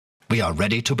We are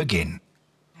ready to begin.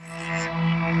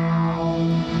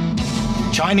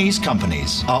 Chinese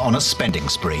companies are on a spending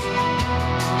spree.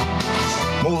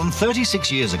 More than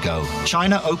 36 years ago,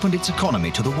 China opened its economy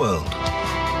to the world.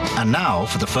 And now,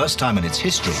 for the first time in its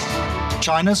history,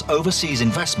 China's overseas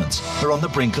investments are on the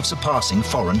brink of surpassing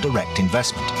foreign direct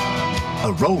investment,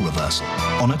 a role reversal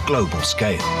on a global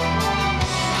scale.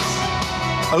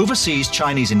 Overseas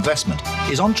Chinese investment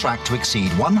is on track to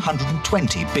exceed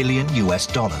 120 billion US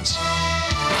dollars.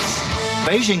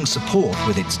 Beijing's support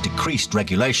with its decreased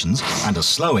regulations and a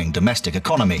slowing domestic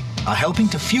economy are helping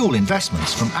to fuel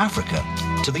investments from Africa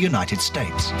to the United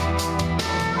States.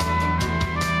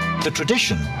 The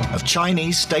tradition of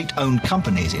Chinese state-owned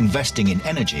companies investing in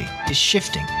energy is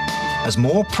shifting as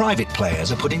more private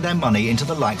players are putting their money into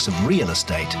the likes of real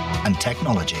estate and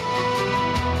technology.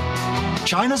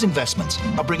 China's investments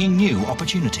are bringing new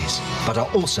opportunities, but are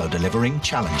also delivering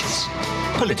challenges,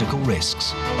 political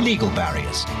risks, legal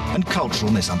barriers, and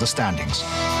cultural misunderstandings.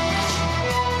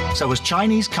 So as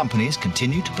Chinese companies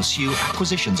continue to pursue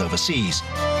acquisitions overseas,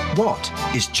 what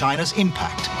is China's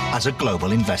impact as a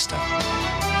global investor?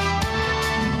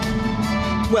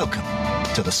 Welcome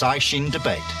to the Caixin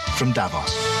debate from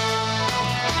Davos.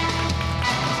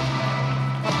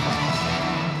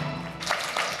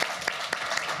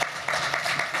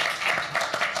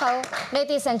 Hello,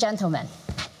 ladies and gentlemen.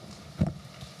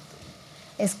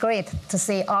 It's great to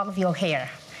see all of you here,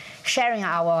 sharing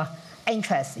our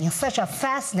interest in such a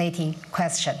fascinating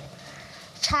question,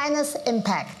 China's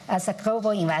impact as a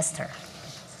global investor.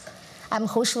 I'm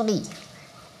Shuli,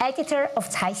 editor of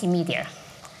Caixin Media.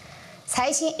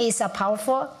 Caixin is a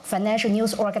powerful financial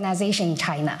news organization in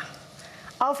China,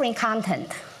 offering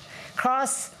content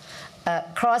across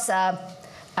a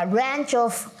range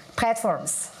of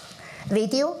platforms,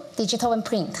 video, digital, and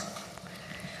print.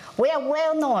 We are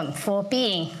well known for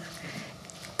being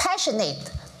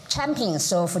passionate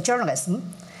champions of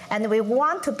journalism, and we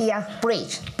want to be a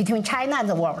bridge between China and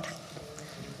the world.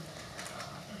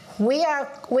 We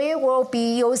will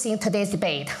be using today's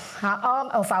debate on all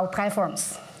of our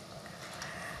platforms.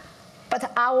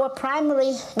 But our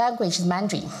primary language is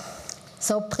Mandarin,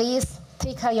 so please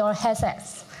take out your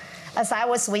headsets as I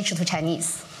will switch to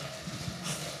Chinese.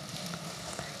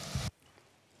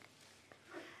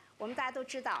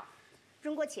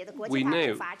 We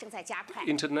know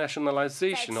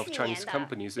internationalization of Chinese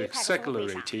companies is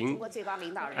accelerating.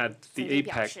 At the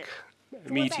APEC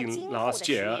meeting last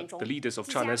year, the leaders of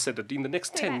China said that in the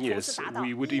next 10 years,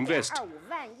 we would invest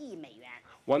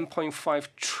 1.5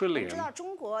 trillion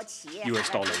US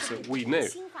dollars. We know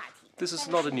this is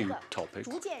not a new topic,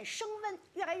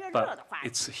 but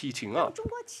it's heating up.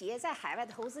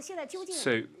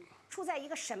 So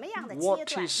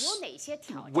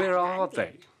where are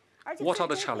they? What are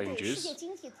the challenges?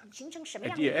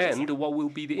 At the end, what will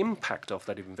be the impact of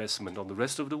that investment on the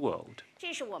rest of the world?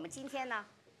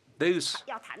 Those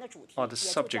are the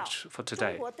subjects for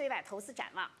today.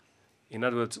 In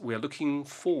other words, we are looking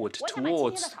forward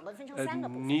towards a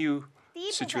new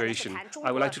situation.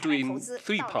 I would like to do it in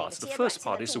 3 parts. The first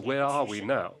part is where are we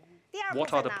now?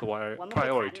 What are the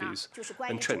priorities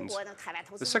and trends?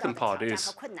 The second part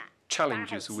is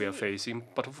challenges we are facing,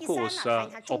 but of course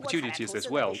opportunities as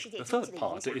well. The third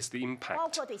part is the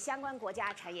impact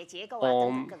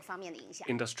on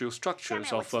industrial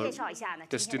structures of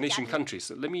destination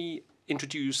countries. Let me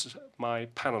introduce my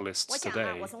panelists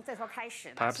today.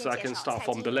 Perhaps I can start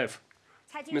from the left.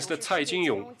 Mr. Cai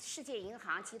Jin-Yong,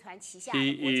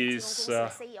 he is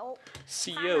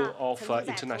CEO of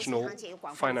International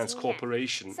Finance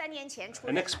Corporation,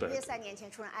 an expert.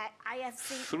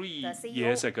 3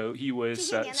 years ago, he was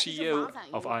CEO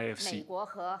of IFC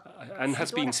and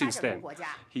has been since then.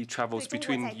 He travels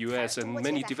between the US and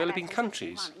many developing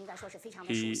countries.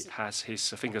 He has his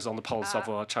fingers on the pulse of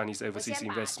Chinese overseas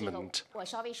investment.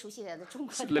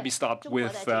 So let me start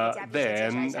with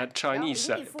then Chinese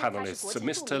panelists.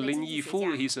 Mr. Lin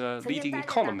Yifu, he's a leading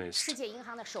economist.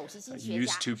 He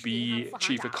used to be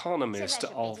chief economist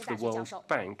of the World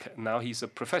Bank. Now he's a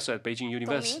professor at Beijing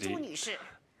University.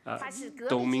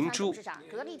 Mingzhu,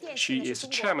 she is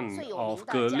chairman of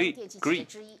Gree.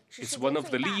 It's one of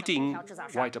the leading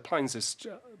white appliances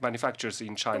manufacturers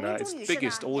in China. It's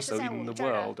biggest also in the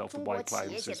world of white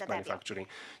appliances manufacturing.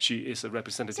 She is a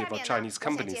representative of Chinese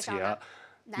companies here.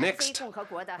 Next,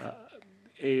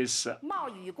 is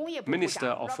Minister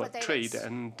of Trade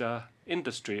and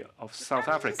Industry of South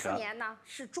Africa,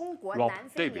 Rob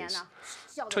Davies.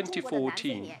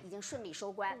 2014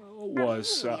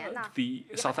 was the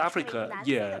South Africa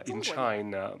year in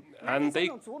China, and they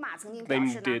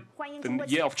named it the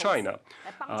Year of China.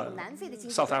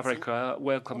 South Africa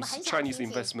welcomes Chinese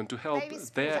investment to help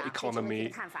their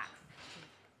economy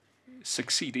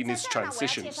succeed in its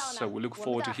transitions. So we look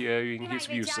forward to hearing his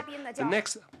views. The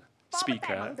next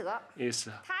speaker is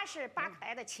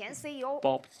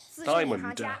Bob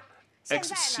Diamond,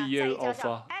 ex-CEO of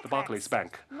the Barclays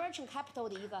Bank.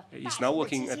 He's now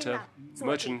working at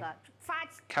Merchant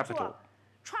Capital.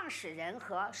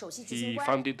 He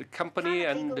founded the company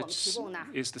and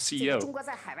is the CEO.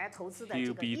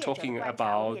 He'll be talking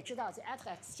about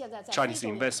Chinese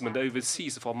investment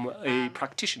overseas from a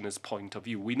practitioner's point of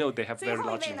view. We know they have very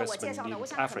large investment in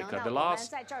Africa. The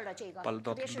last, but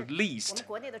not the least,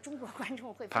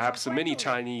 perhaps many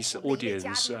Chinese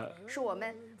audience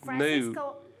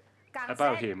know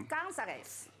about him.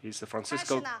 He's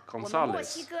Francisco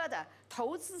González.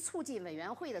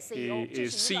 He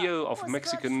is CEO of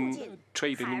Mexican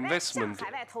Trade and Investment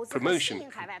Promotion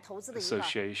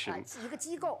Association.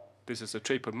 This is a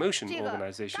trade promotion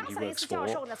organization he works for.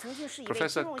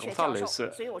 Professor González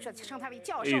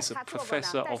is a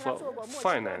professor of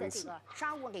finance.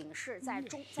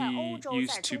 He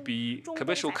used to be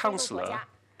commercial counselor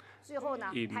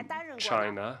in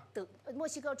China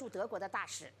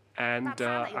and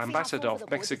ambassador of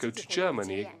Mexico to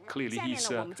Germany. Clearly, he's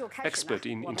an expert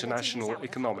in international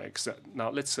economics. Now,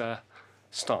 let's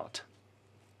start.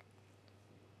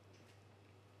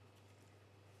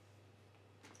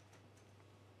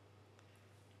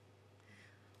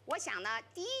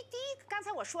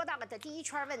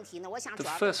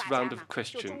 The first round of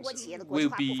questions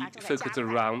will be focused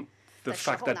around the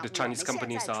fact that the Chinese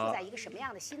companies are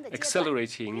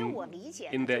accelerating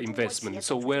in their investment.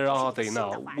 So where are they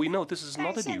now? We know this is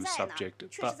not a new subject,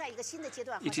 but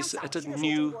it is at a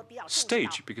new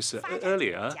stage because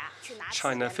earlier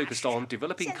China focused on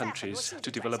developing countries to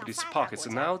develop its markets.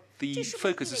 And now the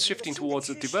focus is shifting towards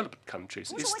the developed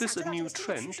countries. Is this a new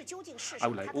trend? I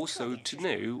would like also to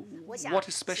know what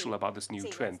is special about this new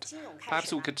trend.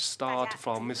 Perhaps we could start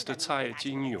from Mr.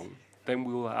 Jin-Yong. Then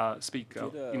we will speak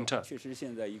in turn.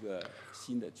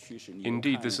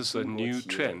 Indeed, this is a new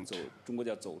trend.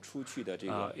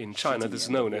 In China, this is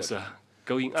known as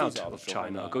going out of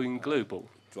China, going global.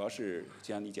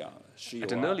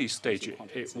 At an early stage,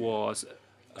 it was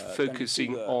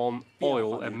focusing on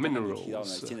oil and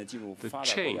minerals. The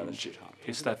change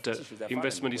is that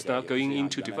investment is now going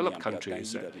into developed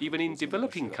countries. Even in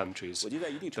developing countries,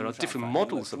 there are different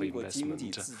models of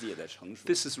investment.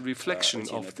 This is a reflection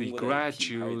of the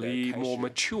gradually more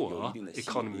mature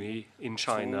economy in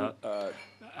China,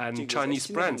 and Chinese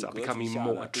brands are becoming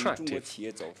more attractive.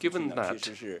 Given that,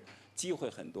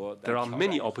 there are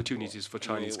many opportunities for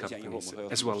Chinese companies,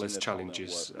 as well as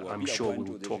challenges. I'm sure we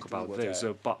will talk about those.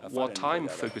 But what I'm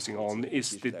focusing on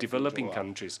is the developing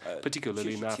countries,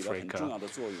 particularly in Africa.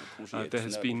 There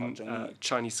has been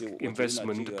Chinese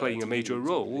investment playing a major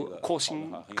role,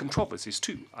 causing controversies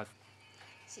too.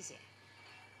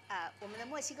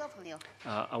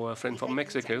 Our friend from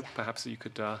Mexico, perhaps you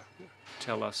could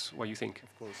tell us what you think.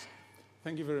 Of course.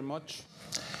 Thank you very much.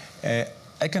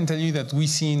 I can tell you that we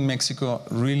see in Mexico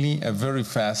really a very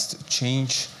fast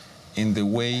change in the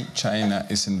way China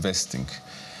is investing.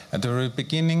 At the very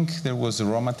beginning, there was the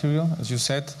raw material, as you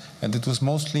said, and it was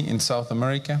mostly in South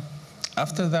America.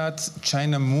 After that,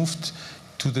 China moved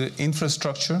to the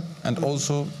infrastructure and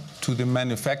also to the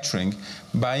manufacturing,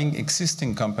 buying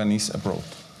existing companies abroad.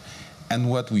 And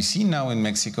what we see now in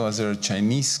Mexico is there are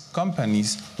Chinese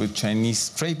companies with Chinese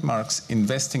trademarks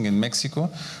investing in Mexico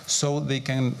so they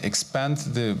can expand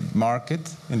the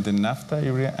market in the NAFTA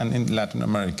area and in Latin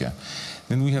America.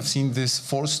 Then we have seen these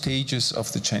 4 stages of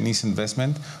the Chinese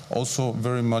investment, also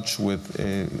very much with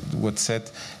what's said,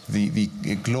 the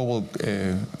global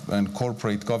and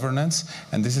corporate governance.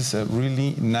 And this is a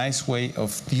really nice way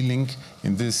of dealing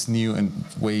in this new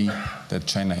way that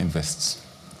China invests.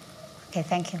 Okay,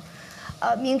 thank you.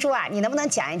 Mingzhu,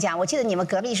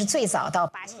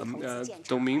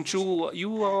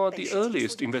 you are the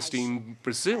earliest investing in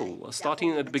Brazil,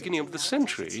 starting at the beginning of the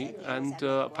century, and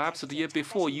perhaps the year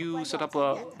before you set up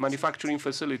manufacturing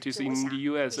facilities in the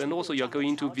US, and also you're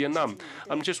going to Vietnam.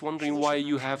 I'm just wondering why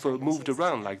you have moved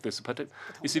around like this, but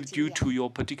is it due to your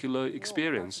particular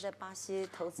experience?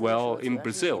 Well, in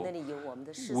Brazil,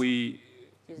 we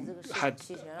had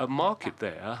a market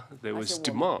there. There was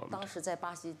demand.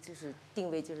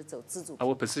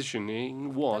 Our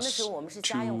positioning was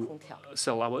to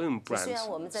sell our own brands.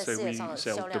 So we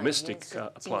sell domestic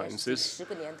appliances.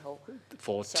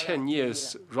 For 10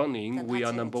 years running, we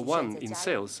are #1 in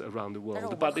sales around the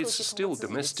world, but it's still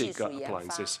domestic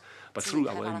appliances. But through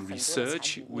our own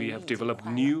research, we have developed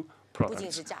new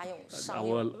products.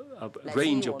 Our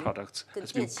range of products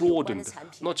has been broadened,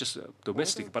 not just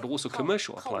domestic, but also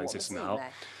commercial appliances now.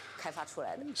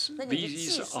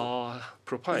 These are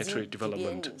proprietary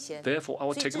development. Therefore,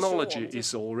 our technology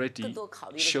is already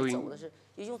showing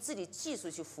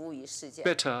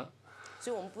better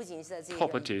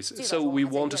properties. So we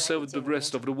want to serve the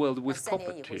rest of the world with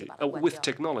with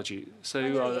technology. So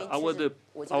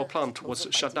our plant was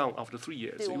shut down after 3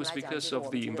 years. It was because of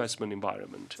the investment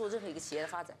environment.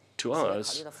 To us,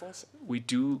 we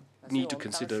do need to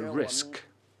consider risk.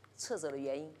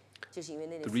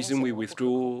 The reason we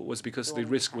withdrew was because the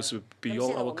risk was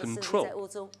beyond our control.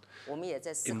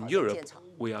 In Europe,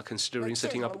 we are considering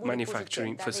setting up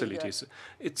manufacturing facilities.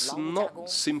 It's not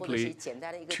simply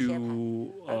to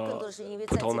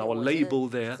put on our label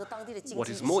there. What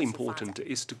is more important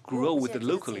is to grow with the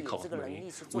local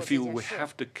economy. We feel we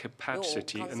have the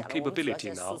capacity and capability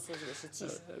now,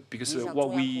 because what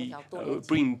we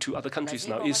bring to other countries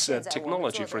now is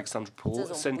technology, for example,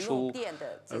 central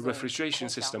refrigeration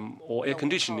system or air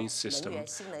conditioning system.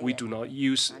 We do not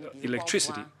use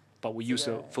electricity, but we use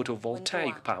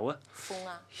photovoltaic power,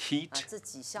 heat,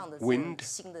 wind.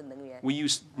 We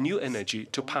use new energy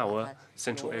to power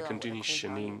central air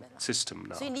conditioning system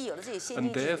now.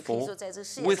 And therefore,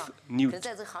 with new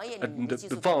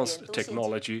advanced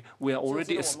technology, we are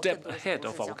already a step ahead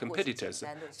of our competitors.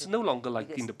 It's no longer like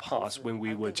in the past when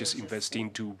we were just investing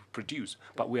to produce,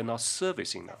 but we are now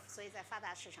servicing now.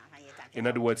 In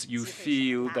other words, you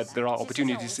feel that there are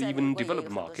opportunities even in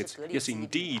developed markets. Yes,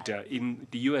 indeed, in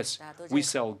the US, we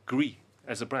sell Gree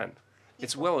as a brand.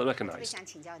 It's well recognized.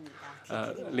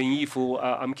 Lin Yifu,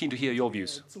 I'm keen to hear your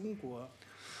views.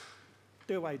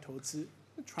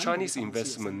 Chinese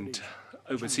investment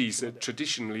overseas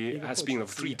traditionally has been of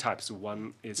 3 types.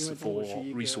 One is for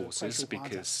resources,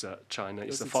 because China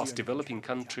is a fast-developing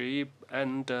country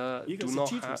and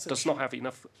does not have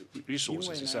enough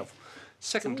resources itself.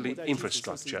 Secondly,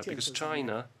 infrastructure, because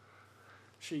China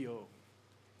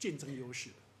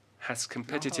has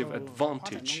competitive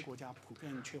advantage.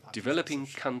 Developing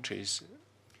countries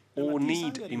all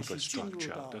need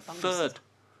infrastructure. The third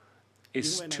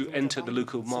is to enter the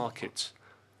local market.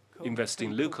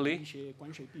 Investing locally,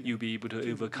 you'll be able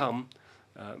to overcome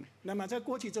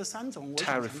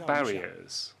tariff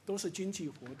barriers.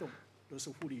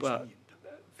 But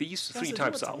these 3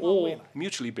 types are all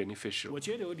mutually beneficial.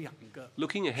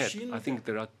 Looking ahead, I think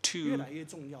there are 2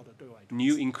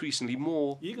 new, increasingly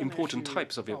more important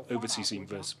types of overseas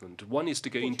investment. One is to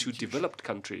go into developed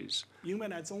countries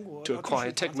to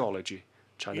acquire technology.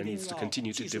 China needs to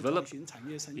continue to develop.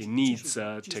 It needs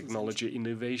technology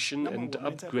innovation and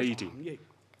upgrading.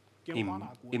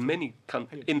 In many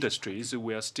industries,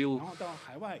 we are still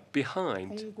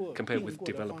behind compared with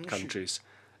developed countries.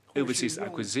 Overseas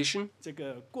acquisition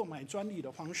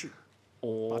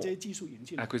or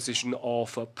acquisition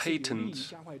of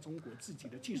patents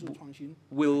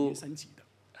will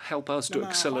help us to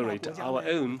accelerate our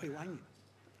own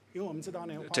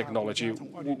technology.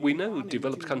 We know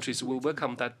developed countries will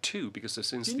welcome that too, because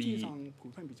since the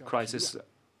crisis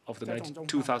of the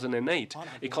 2008,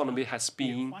 economy has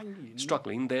been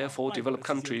struggling. Therefore, developed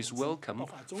countries welcome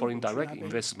foreign direct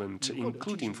investment,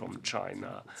 including from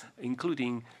China,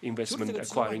 including investment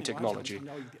acquiring technology.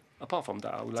 Apart from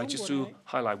that, I would like just to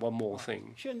highlight one more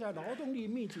thing.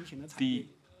 The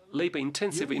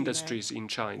labor-intensive industries in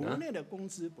China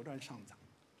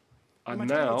are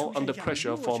now under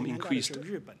pressure from increased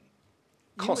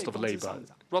cost of labor,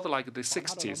 rather like the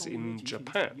 60s in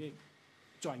Japan,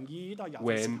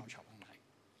 when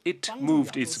it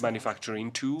moved its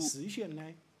manufacturing to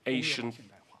Asian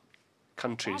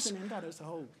countries,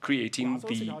 creating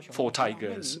the 4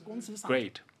 Tigers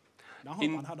grade.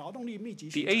 In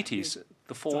the 80s,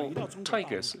 the 4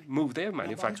 Tigers moved their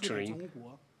manufacturing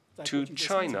to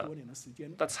China.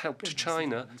 That's helped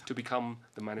China to become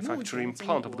the manufacturing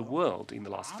plant of the world in the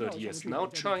last 30 years. Now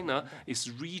China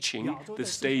is reaching the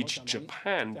stage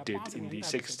Japan did in the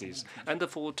 60s, and the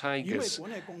 4 Tigers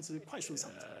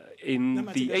in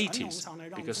the 80s,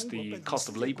 because the cost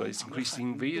of labor is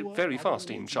increasing very fast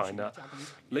in China.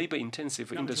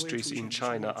 Labor-intensive industries in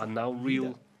China are now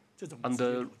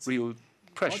under real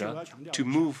pressure to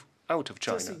move out of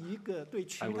China.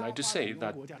 I would like to say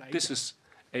that this is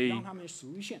a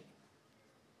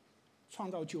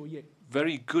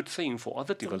very good thing for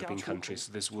other developing countries.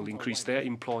 This will increase their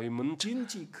employment,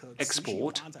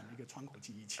 export,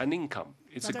 and income.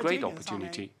 It's a great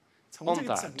opportunity. On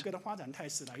that,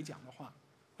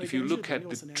 if you look at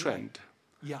the trend,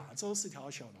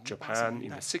 Japan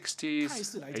in the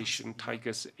 60s, Asian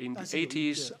tigers in the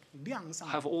 80s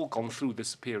have all gone through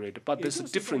this period, but there's a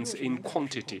difference in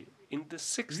quantity. In the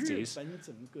 60s,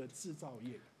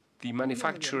 the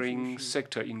manufacturing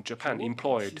sector in Japan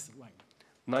employed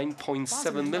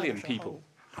 9.7 million people.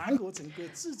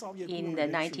 In the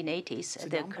 1980s,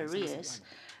 the careers,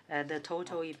 the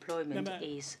total employment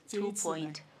is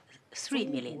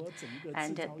 2.3 million.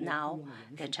 And now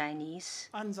the Chinese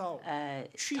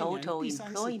total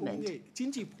employment,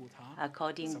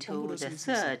 according to the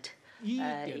third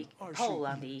poll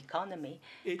on the economy,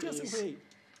 is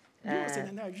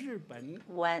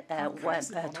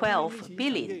 12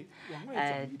 billion.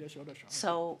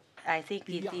 So I think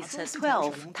it is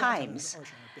 12 times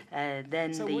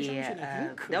than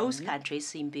those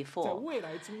countries in before.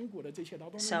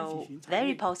 So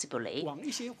very possibly,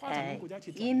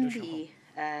 in the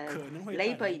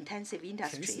labor-intensive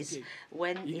industries,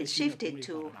 when it's shifted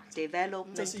to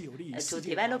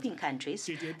developing countries,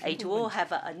 it will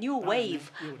have a new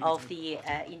wave of the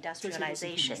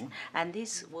industrialization, and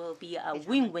this will be a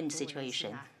win-win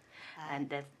situation,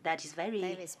 and that is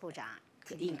very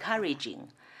encouraging.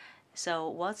 So,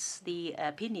 what's the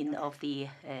opinion of the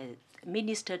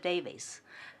Minister Davies?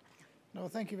 No,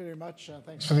 thank you very much.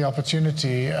 Thanks for the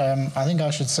opportunity. I think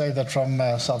I should say that from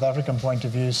a South African point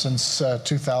of view, since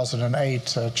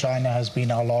 2008, China has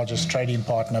been our largest trading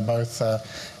partner, both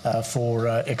for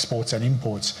exports and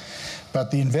imports.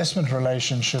 But the investment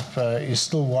relationship is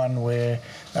still one where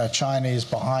China is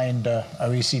behind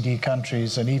OECD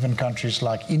countries, and even countries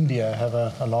like India have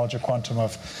a larger quantum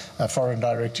of foreign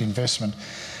direct investment.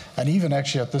 And even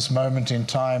actually at this moment in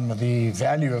time, the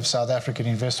value of South African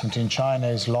investment in China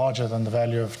is larger than the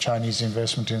value of Chinese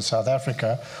investment in South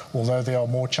Africa, although there are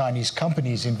more Chinese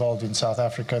companies involved in South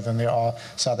Africa than there are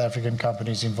South African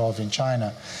companies involved in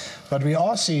China. But we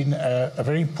are seeing a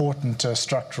very important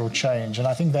structural change, and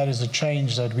I think that is a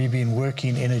change that we've been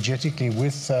working energetically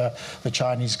with the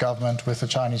Chinese government, with the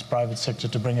Chinese private sector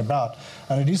to bring about.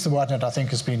 And it is the one that I think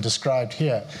has been described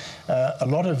here. A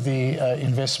lot of the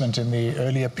investment in the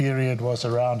earlier period was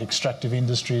around extractive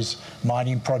industries,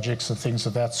 mining projects and things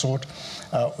of that sort.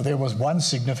 There was one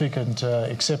significant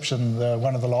exception.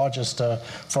 One of the largest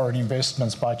foreign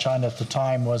investments by China at the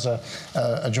time was a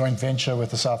joint venture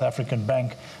with the South African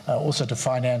Bank, also to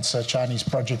finance Chinese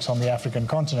projects on the African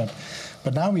continent.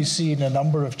 But now we've seen a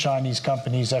number of Chinese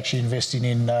companies actually investing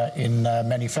in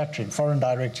manufacturing, foreign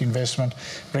direct investment,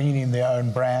 bringing in their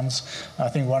own brands. I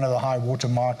think one of the high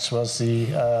watermarks was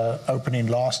the opening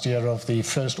last year of the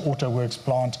first AutoWorks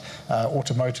plant,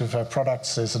 automotive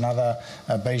products. There's another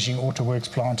Beijing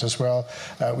AutoWorks plant as well.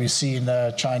 We've seen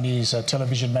Chinese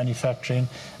television manufacturing.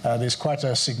 There's quite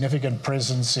a significant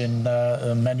presence in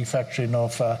manufacturing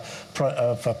of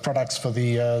products for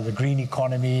the green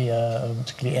economy,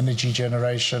 particularly energy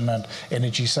generation and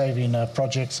energy-saving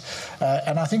projects.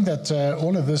 And I think that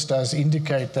all of this does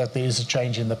indicate that there is a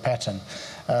change in the pattern.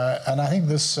 And I think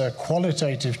this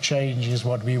qualitative change is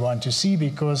what we want to see,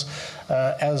 because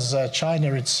as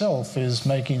China itself is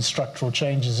making structural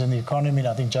changes in the economy, and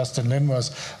I think Justin Lin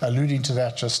was alluding to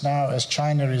that just now, as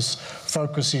China is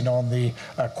focusing on the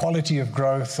quality of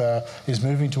growth, is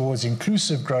moving towards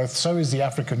inclusive growth, so is the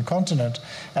African continent.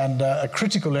 And a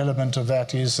critical element of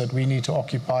that is that we need to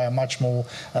occupy a much more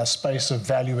space of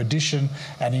value addition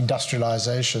and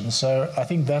industrialization. So I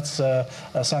think that's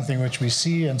something which we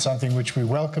see and something which we're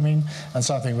welcoming and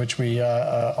something which we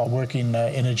are working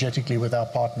energetically with our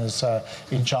partners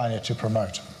in China to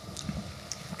promote.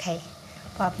 Okay,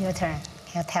 Bob, your turn.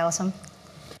 Can you tell us some?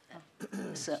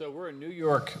 So we're a New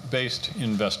York-based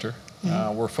investor.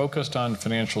 We're focused on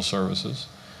financial services.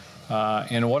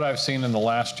 And what I've seen in the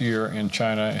last year in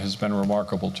China has been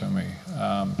remarkable to me.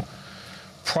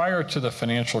 Prior to the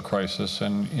financial crisis,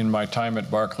 and in my time at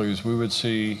Barclays, we would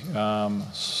see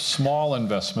small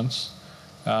investments,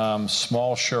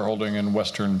 small shareholding in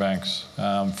Western banks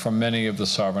from many of the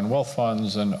sovereign wealth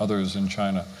funds and others in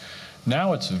China.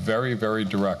 Now it's very, very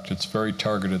direct. It's very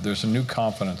targeted. There's a new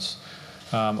confidence.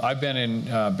 I've been in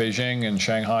Beijing and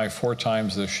Shanghai 4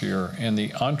 times this year, and the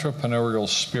entrepreneurial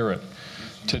spirit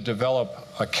to develop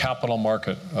a capital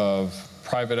market of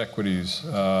private equities,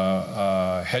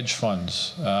 hedge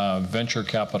funds, venture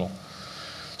capital.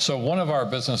 So one of our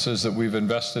businesses that we've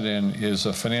invested in is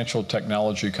a financial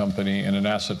technology company and an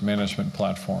asset management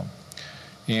platform.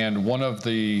 And one of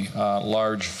the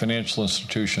large financial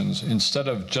institutions, instead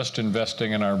of just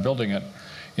investing in our building it,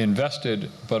 invested,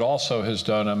 but also has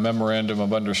done a memorandum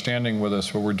of understanding with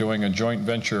us where we're doing a joint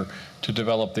venture to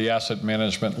develop the asset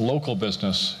management local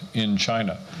business in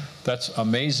China. That's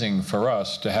amazing for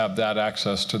us to have that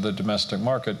access to the domestic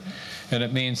market. And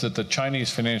it means that the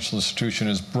Chinese financial institution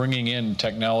is bringing in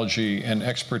technology and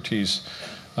expertise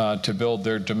to build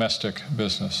their domestic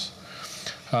business.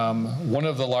 One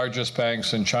of the largest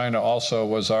banks in China also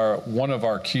was one of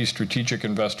our key strategic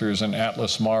investors in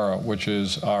Atlas Mara, which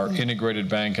is our integrated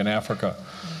bank in Africa.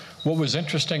 What was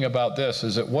interesting about this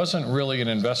is it wasn't really an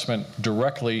investment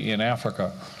directly in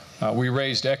Africa. We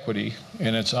raised equity,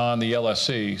 and it's on the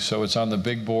LSE, so it's on the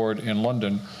big board in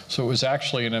London. So it was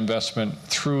actually an investment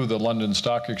through the London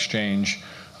Stock Exchange,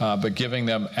 but giving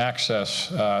them access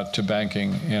to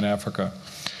banking in Africa.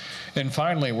 And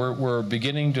finally, we're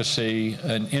beginning to see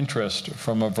an interest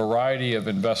from a variety of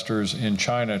investors in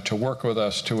China to work with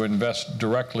us to invest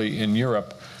directly in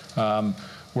Europe,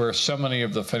 where so many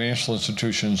of the financial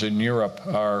institutions in Europe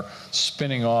are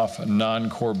spinning off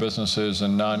non-core businesses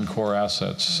and non-core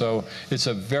assets. So it's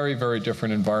a very, very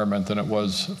different environment than it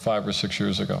was 5 or 6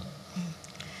 years ago.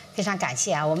 非常感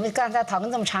谢啊！我们刚才讨论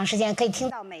这么长时间，可以听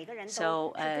到每个人都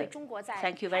So,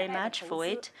 thank you very much for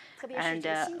it, and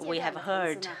we have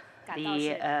heard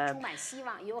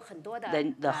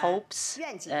the hopes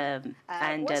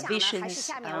and visions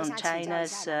on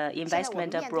China's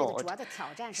investment abroad.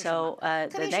 So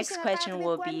the next question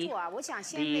will be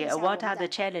what are the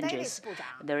challenges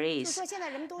there is,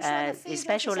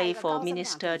 especially for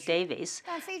Minister Davies,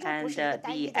 and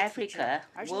the Africa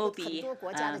will be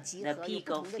the peak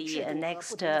of the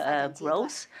next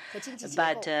growth,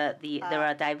 but there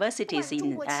are diversities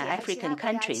in African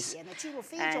countries,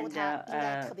 and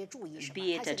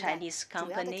be it a Chinese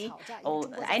company or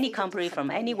any company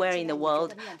from anywhere in the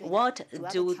world, what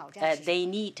do they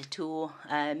need to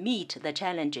meet the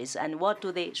challenges, and what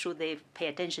should they pay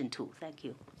attention to? Thank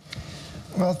you.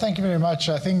 Well, thank you very much.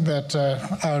 I think that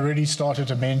I already started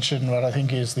to mention what I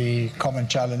think is the common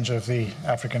challenge of the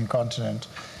African continent.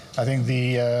 I think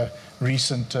the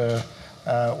recent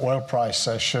oil price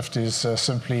shift is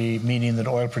simply meaning that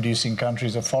oil-producing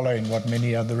countries are following what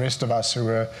many of the rest of us who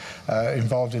were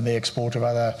involved in the export of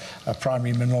other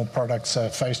primary mineral products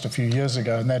faced a few years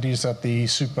ago, and that is that the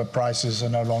super prices are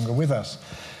no longer with us,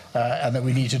 and that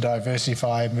we need to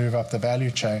diversify and move up the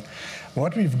value chain.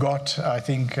 What we've got, I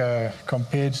think,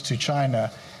 compared to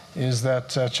China, is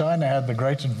that China had the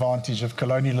great advantage of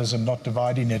colonialism not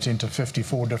dividing it into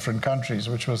 54 different countries,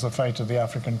 which was the fate of the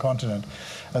African continent.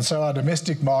 And so our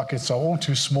domestic markets are all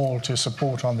too small to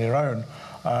support on their own,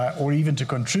 or even to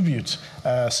contribute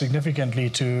significantly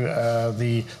to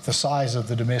the size of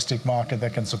the domestic market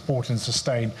that can support and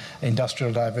sustain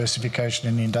industrial diversification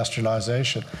and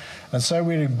industrialization. And so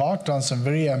we're embarked on some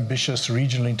very ambitious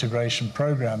regional integration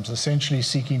programs, essentially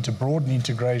seeking to broaden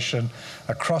integration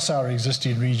across our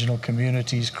existing regional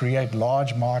communities, create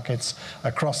large markets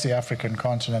across the African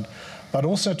continent, but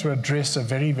also to address a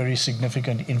very, very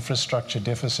significant infrastructure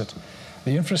deficit.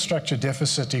 The infrastructure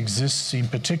deficit exists in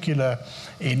particular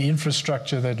in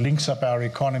infrastructure that links up our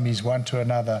economies one to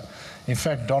another. In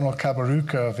fact, Donald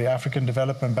Kaberuka of the African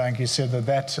Development Bank has said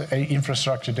that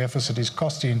infrastructure deficit is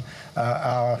costing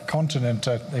our continent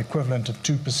the equivalent of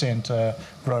 2%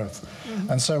 growth.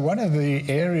 Mm-hmm. And so one of the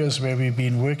areas where we've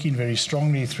been working very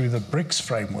strongly through the BRICS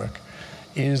framework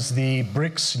is the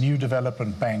BRICS New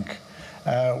Development Bank,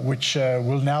 which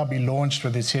will now be launched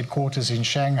with its headquarters in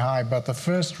Shanghai, but the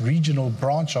first regional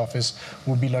branch office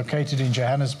will be located in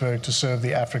Johannesburg to serve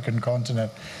the African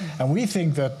continent. Mm-hmm. And we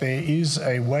think that there is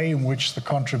a way in which the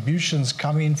contributions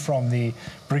coming from the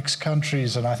BRICS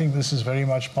countries, and I think this is very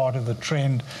much part of the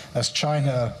trend, as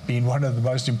China being one of the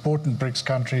most important BRICS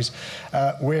countries,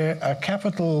 where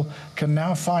capital can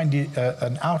now find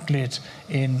an outlet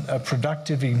in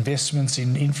productive investments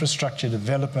in infrastructure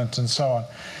development and so on.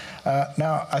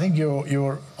 Now, I think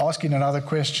you're asking another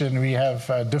question. We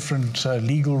have different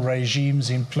legal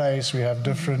regimes in place. We have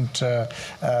different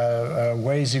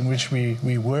ways in which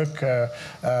we work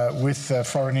with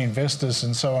foreign investors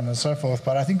and so on and so forth.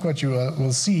 But I think what you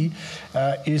will see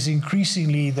is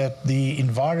increasingly that the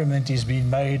environment is being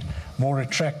made more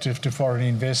attractive to foreign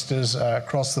investors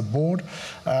across the board.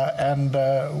 And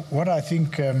what I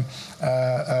think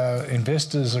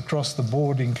investors across the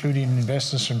board, including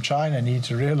investors from China, need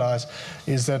to realize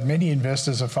is that many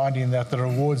investors are finding that the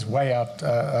rewards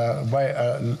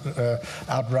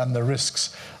outrun the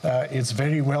risks. It's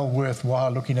very well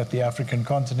worthwhile looking at the African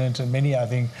continent, and many, I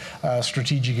think,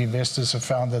 strategic investors have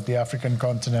found that the African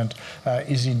continent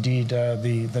is indeed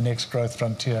the next growth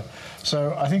frontier.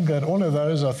 So I think that all of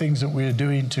those are things that we're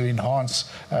doing to enhance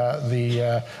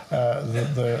the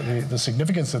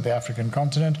significance of the African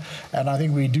continent, and I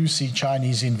think we do see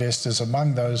Chinese investors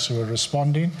among those who are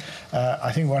responding.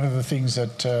 I think one of the things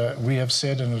that we have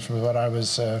said, and it was what I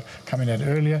was coming at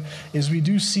earlier, is we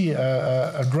do see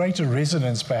a greater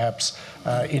resonance perhaps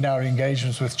in our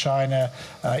engagements with China,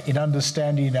 in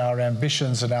understanding our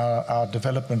ambitions and our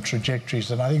development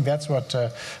trajectories. And I think that's what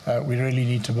we really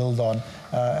need to build on.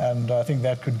 And I think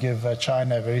that could give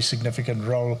China a very significant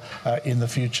role in the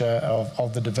future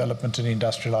of the development and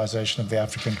industrialization of the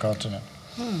African continent.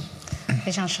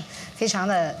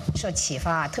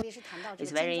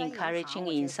 It's very encouraging,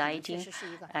 inciting,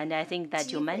 and I think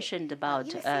that you mentioned about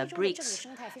BRICS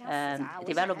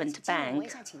Development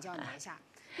Bank.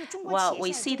 Well,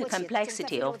 we see the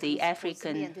complexity of the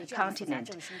African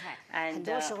continent, and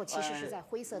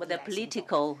the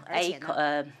political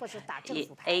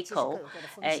echo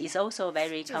is also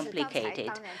very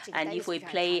complicated. And if we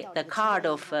play the card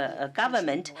of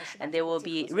government, and there will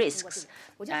be risks.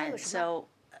 And so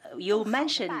you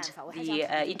mentioned the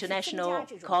international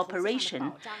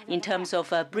cooperation in terms of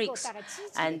BRICS.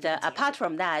 And apart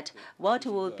from that, what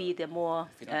will be the more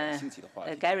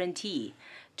guarantee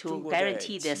to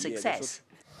guarantee their success?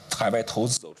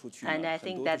 And I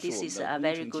think that this is a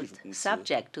very good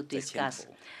subject to discuss.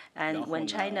 And when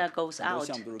China goes out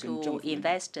to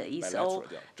invest, it's all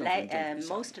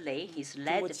mostly is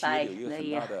led by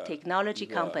the technology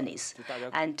companies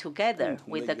and together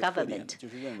with the government.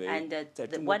 And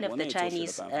one of the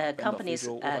Chinese companies'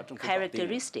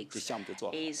 characteristics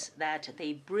is that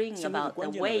they bring about the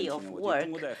way of work,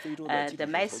 the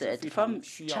method from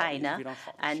China,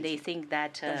 and they think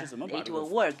that it will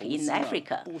work in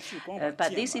Africa.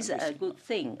 But this is a good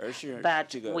thing.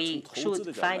 But we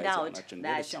should find out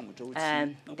that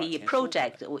the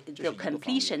project, the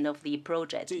completion of the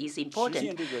project is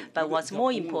important, but what's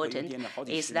more important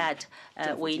is that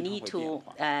we need to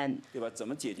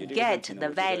get the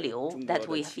value that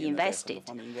we have invested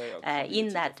in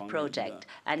that project.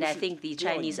 And I think the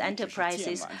Chinese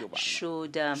enterprises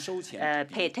should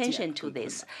pay attention to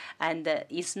this. And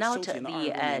it's not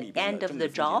the end of the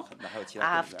job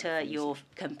after you've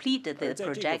completed the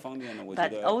project,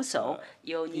 but also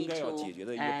you need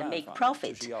to make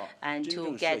profit and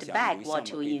to get back what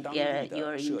you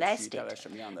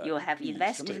have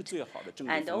invested.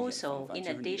 And also, in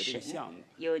addition,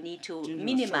 you need to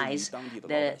minimize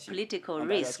the political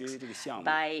risks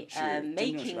by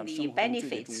making the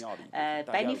benefits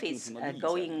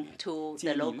going to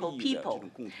the local people.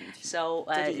 So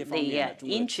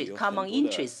the common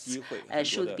interests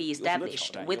should be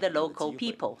established with the local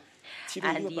people.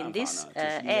 And in this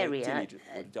area,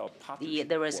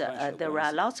 there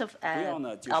are lots of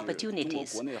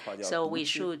opportunities. So we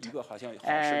should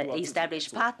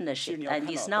establish partnership, and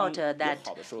it's not that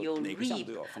you reap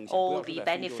all the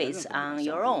benefits on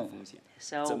your own.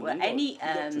 So any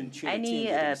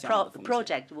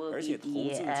project will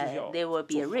be there will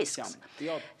be risks.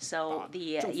 So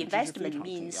the investment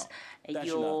means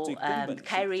you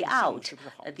carry out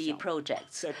the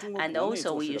projects, and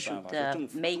also you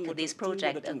should make this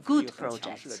project a good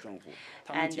project.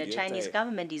 And the Chinese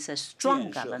government is a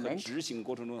strong government.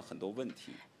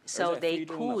 So they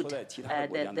could,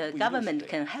 the government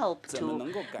can help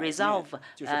to resolve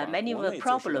many of the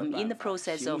problems in the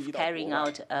process of carrying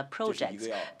out projects.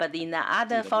 But in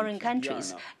other foreign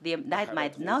countries, that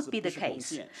might not be the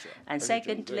case. And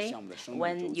secondly,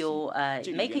 when you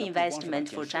make an investment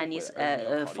for Chinese,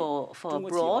 for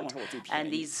abroad,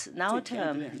 and it's not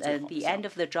the end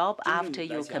of the job after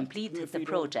you complete the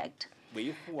project.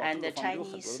 And the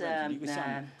Chinese,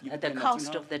 the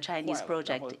cost of the Chinese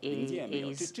project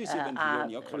is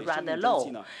rather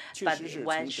low, but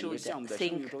one should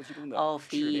think of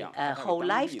the whole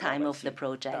lifetime of the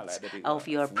projects, of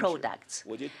your products,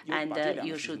 and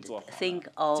you should think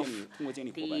of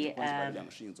the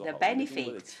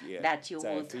benefits that you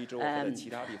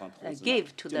would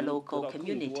give to the local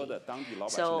community.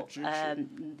 So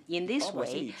in this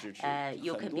way,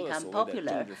 you can become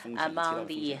popular among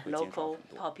the local powerful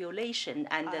population,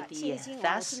 and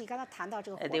thus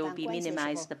they will be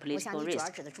minimized the political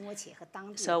risk.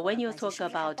 So when you talk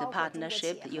about a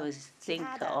partnership, you think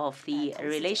of the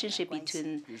relationship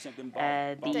between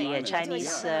the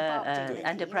Chinese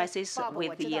enterprises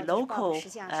with the local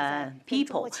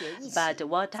people. But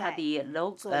what are the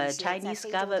Chinese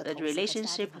government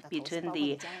relationship between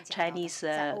the Chinese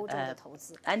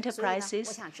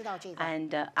enterprises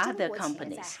and other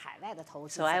companies?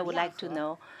 So I would like to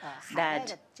know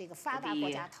that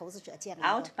the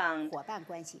outbound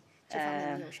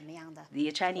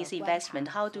the Chinese investment,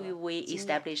 how do we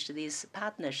establish this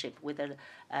partnership with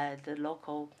the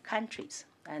local countries?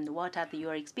 And what are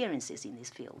your experiences in this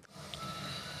field?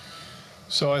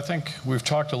 So I think we've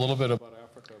talked a little bit about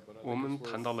Africa, but I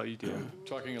think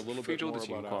talking a little bit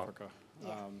more about Africa.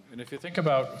 And if you think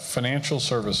about financial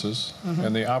services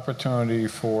and the opportunity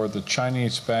for the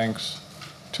Chinese banks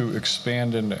to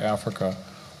expand into Africa,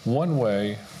 one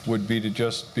way would be to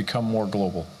just become more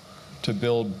global, to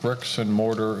build bricks and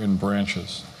mortar and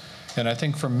branches. And I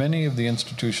think for many of the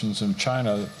institutions in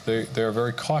China, they're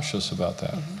very cautious about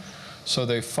that. So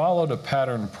they followed a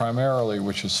pattern primarily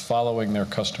which is following their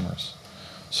customers.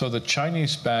 So the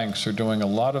Chinese banks are doing a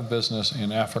lot of business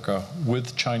in Africa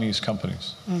with Chinese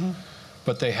companies,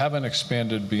 but they haven't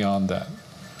expanded beyond that.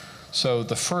 So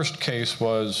the first case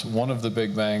was one of the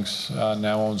big banks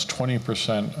now owns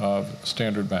 20% of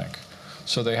Standard Bank.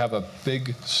 So they have a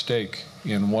big stake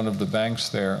in one of the banks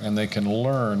there, and they can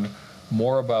learn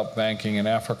more about banking in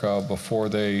Africa before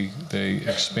they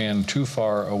expand too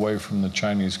far away from the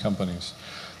Chinese companies.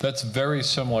 That's very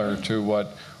similar to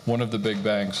what one of the big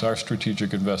banks, our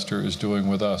strategic investor, is doing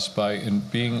with us. By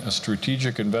being a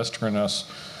strategic investor in us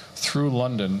through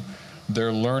London,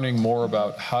 they're learning more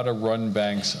about how to run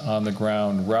banks on the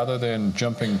ground rather than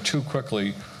jumping too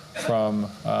quickly from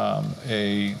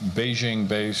a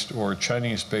Beijing-based or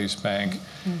Chinese-based bank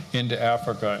into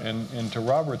Africa. And to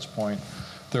Robert's point,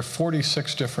 there are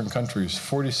 46 different countries,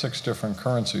 46 different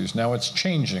currencies. Now it's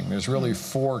changing. There's really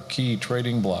 4 key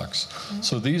trading blocks.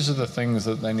 So these are the things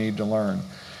that they need to learn.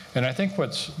 And I think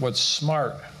what's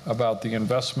smart about the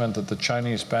investment that the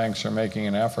Chinese banks are making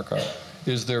in Africa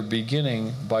is they're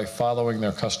beginning by following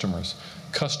their customers.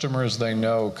 Customers they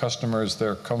know, customers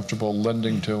they're comfortable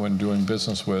lending to and doing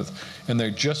business with. And they're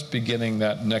just beginning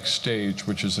that next stage,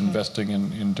 which is investing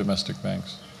in domestic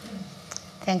banks.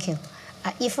 Thank you.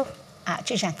 义夫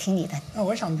就想听你的。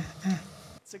我想，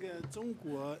这个中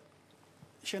国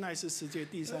China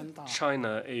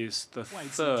is the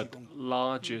 3rd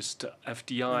largest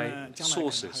FDI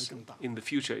sources. In the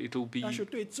future, it will be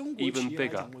even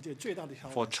bigger.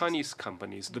 For Chinese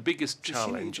companies, the biggest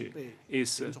challenge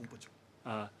is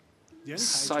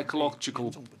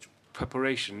psychological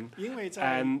preparation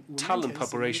and talent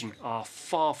preparation are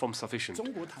far from sufficient.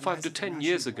 5 to 10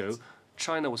 years ago,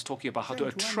 China was talking about how to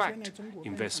attract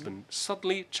investment.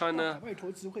 Suddenly, China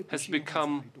has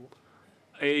become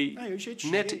a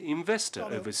net investor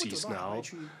overseas now.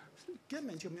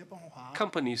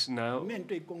 Companies now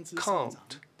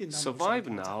can't survive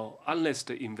now unless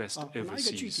they invest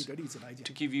overseas.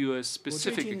 To give you a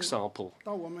specific example,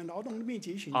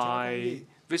 I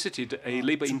visited a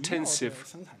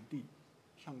labor-intensive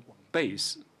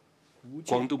base,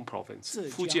 Guangdong Province,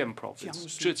 Fujian Province,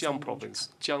 Zhejiang Province,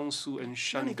 Jiangsu and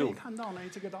Shandong.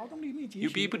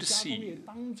 You'll be able to see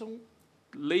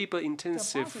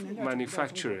labor-intensive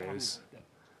manufacturers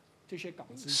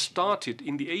started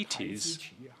in the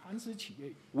 80s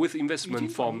with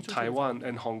investment from Taiwan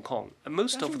and Hong Kong, and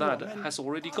most of that has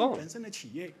already gone.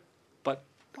 But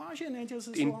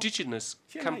the indigenous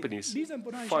companies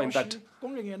find that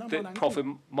the profit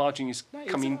margin is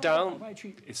coming down,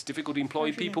 it's difficult to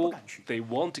employ people, they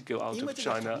want to go out of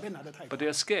China, but they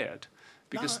are scared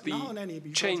because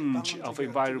the change of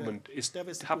environment is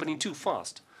happening too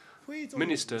fast.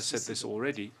 Minister said this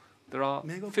already. There are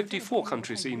 54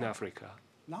 countries in Africa.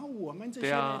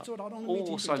 They are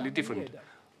all slightly different.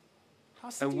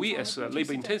 And we, as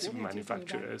labor-intensive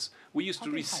manufacturers, we used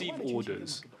to receive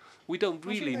orders. We don't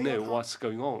really know what's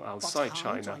going on outside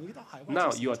China.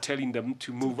 Now you are telling them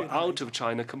to move out of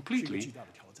China completely.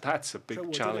 That's a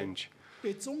big challenge.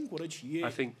 I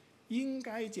think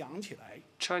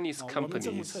Chinese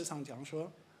companies,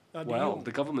 well,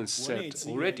 the government said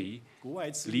already,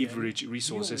 leverage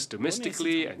resources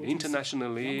domestically and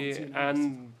internationally,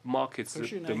 and markets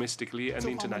domestically and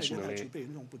internationally.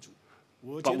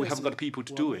 But we haven't got people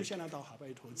to do it.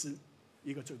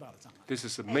 This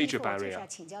is a major barrier.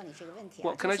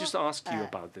 Well, can I just ask you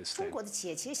about this then?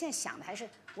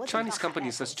 Chinese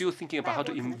companies are still thinking about how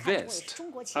to invest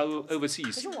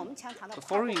overseas.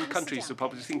 Foreign countries will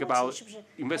probably think about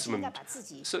investment.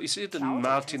 So is it the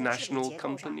multinational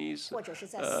companies?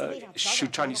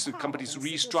 Should Chinese companies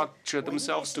restructure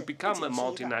themselves to become a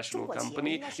multinational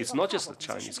company? It's not just a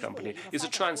Chinese company, it's a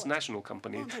transnational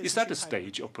company. Is that the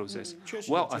stage of process?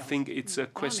 Well, I think it's a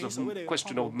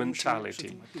question of mentality.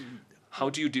 How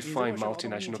do you define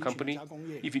multinational company?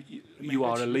 If you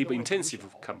are a labor-intensive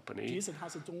company,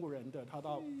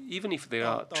 even if they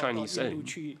are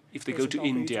Chinese-owned, if they go to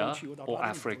India or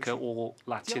Africa or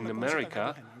Latin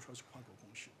America,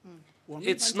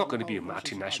 it's not going to be a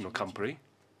multinational company.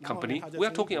 We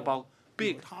are talking about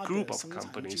big group of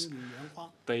companies.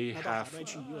 They have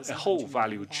a whole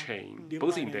value chain,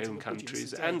 both in their own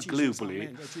countries and globally.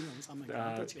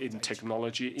 In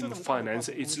technology, in finance,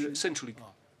 it's essentially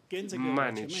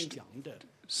managed.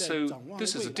 So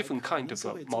this is a different kind of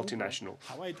multinational.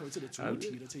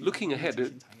 Looking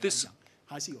ahead, this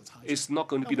is not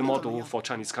going to be the model for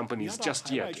Chinese companies just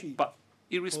yet. But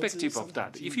irrespective of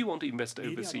that, if you want to invest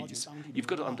overseas, you've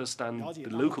got to understand the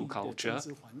local culture,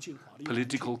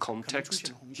 political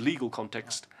context, legal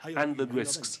context, and the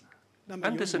risks.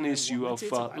 And there's an issue of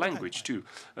language, too.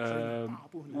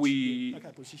 We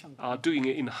are doing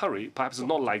it in a hurry, perhaps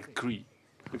not like Gree.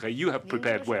 Okay, you have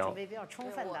prepared well.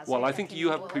 Well, I think you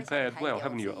have prepared well,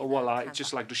 haven't you? Well, I'd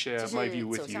just like to share my view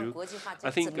with you.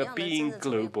 I think being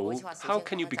global, how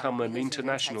can you become an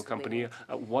international company?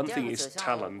 One thing is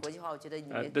talent.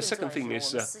 The second thing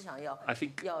is, I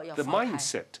think the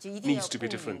mindset needs to be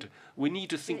different. We need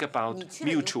to think about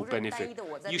mutual benefit.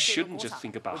 You shouldn't just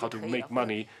think about how to make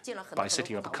money by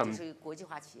setting up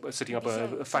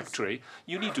a factory.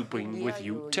 You need to bring with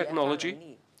you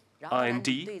technology,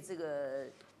 R&D,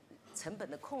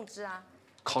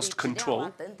 cost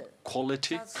control,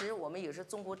 quality,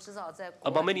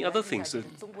 among many other things.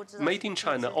 Made in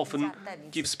China often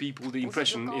gives people the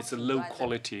impression it's a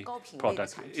low-quality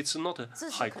product. It's not a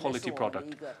high-quality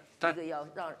product. That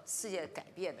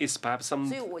is perhaps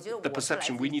the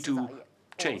perception we need to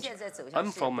change.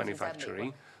 I'm from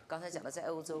manufacturing.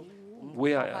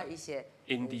 We are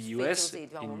in the US,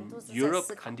 in Europe,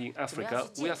 and in Africa.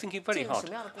 We are thinking very hard.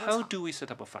 How do we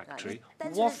set up a factory?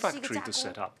 What factory to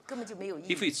set up?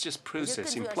 If it's just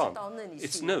processing plant,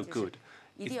 it's no good.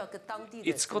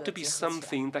 It's got to be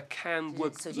something that can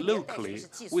work locally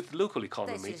with local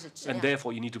economy, and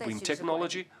therefore you need to bring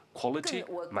technology, quality,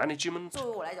 management.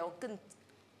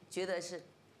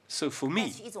 So for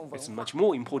me, it's much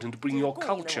more important to bring your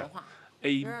culture,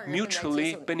 a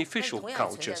mutually beneficial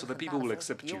culture, so that people will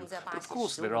accept you. But of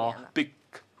course, there are big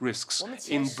risks.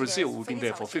 In Brazil, we've been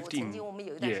there for 15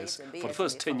 years. For the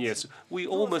first 10 years, we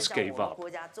almost gave up.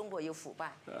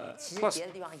 Plus,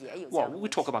 well, we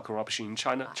talk about corruption in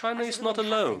China. China is not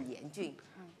alone.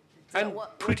 And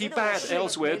pretty bad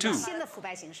elsewhere too.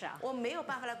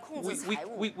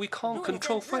 We can't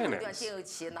control finance.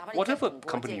 Whatever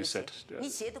company you set,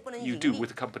 you do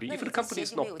with the company, if the company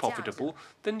is not profitable,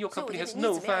 then your company has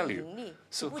no value.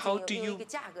 So how do you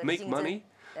make money?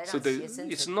 So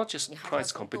it's not just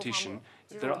price competition.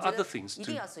 There are other things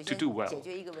to do well.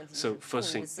 So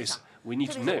first thing is we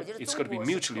need to know it's got to be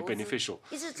mutually beneficial.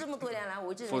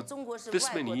 For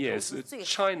this many years,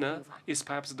 China is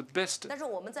perhaps the best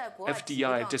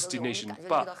FDI destination.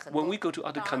 But when we go to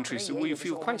other countries, we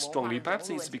feel quite strongly, perhaps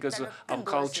it's because our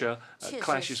culture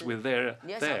clashes with theirs.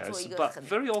 But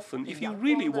very often, if you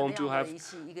really want to have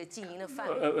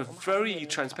a very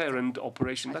transparent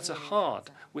operation, that's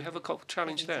hard. We have a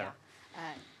challenge there.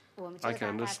 I can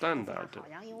understand that.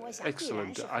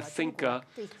 Excellent. I think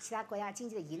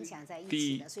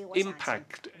the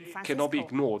impact cannot be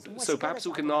ignored. So perhaps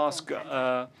we can ask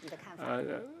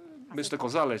Mr.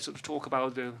 González to talk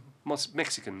about the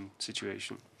Mexican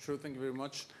situation. Sure, thank you very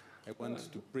much. I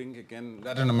want to bring again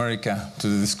Latin America to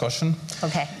the discussion.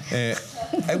 Okay.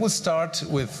 I will start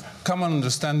with common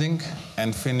understanding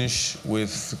and finish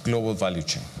with global value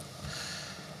chain.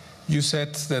 You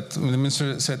said that, the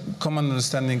Minister said, common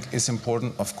understanding is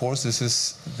important. Of course, this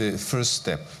is the first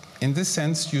step. In this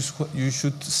sense, you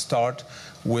should start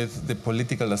with the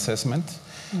political assessment.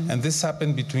 Mm-hmm. And this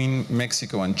happened between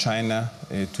Mexico and China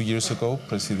 2 years ago.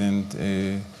 President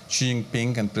Xi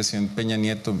Jinping and President Peña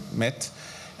Nieto met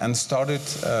and started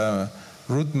a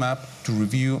roadmap to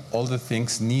review all the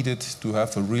things needed to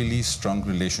have a really strong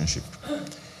relationship.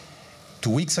 2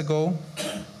 weeks ago,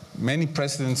 many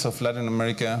presidents of Latin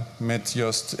America met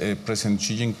just President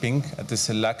Xi Jinping at the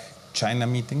CELAC China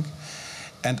meeting,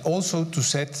 and also to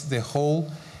set the whole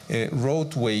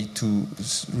roadway to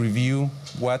review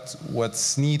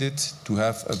what's needed to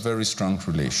have a very strong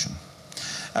relation.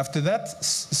 After that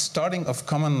starting of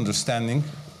common understanding,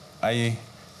 I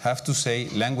have to say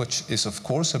language is of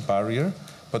course a barrier,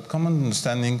 but common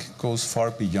understanding goes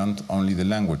far beyond only the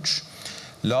language.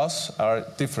 Laws are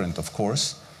different, of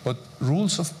course, but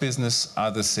rules of business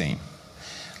are the same.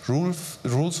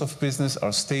 Rules of business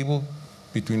are stable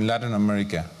between Latin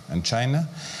America and China.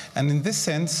 And in this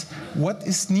sense, what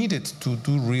is needed to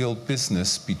do real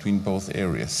business between both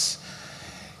areas?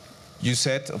 You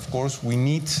said, of course, we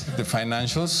need the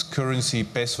financials, currency,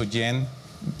 peso, yen,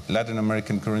 Latin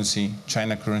American currency,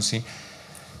 China currency.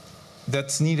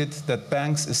 That's needed that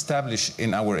banks establish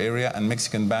in our area, and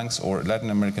Mexican banks or Latin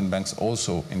American banks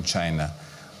also in China.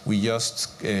 We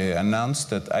just announced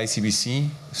that ICBC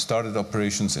started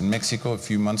operations in Mexico a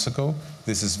few months ago.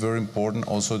 This is very important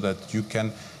also that you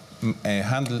can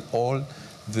handle all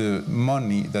the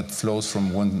money that flows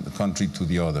from one country to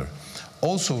the other.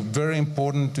 Also very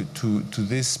important to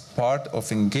this part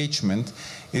of engagement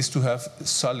is to have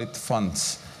solid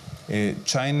funds.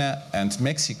 China and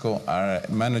Mexico are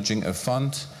managing a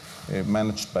fund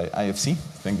managed by IFC.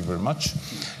 Thank you very much.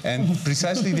 And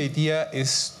precisely the idea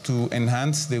is to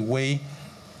enhance the way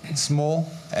small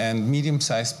and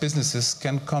medium-sized businesses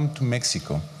can come to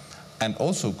Mexico and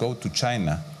also go to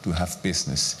China to have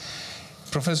business.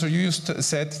 Professor, you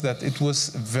said that it was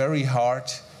very hard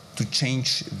to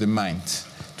change the mind,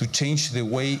 to change the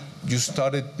way you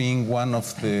started being one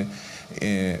of the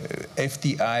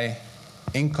FDI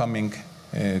incoming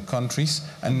countries,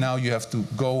 and now you have to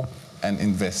go and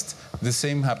invest. The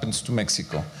same happens to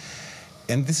Mexico.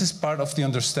 And this is part of the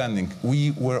understanding.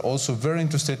 We were also very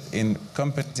interested in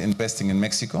companies investing in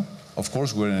Mexico. Of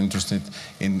course, we're interested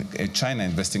in China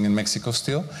investing in Mexico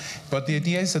still. But the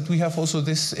idea is that we have also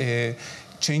this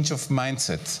change of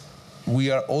mindset. We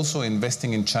are also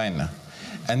investing in China.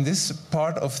 And this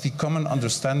part of the common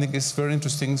understanding is very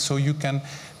interesting, so you can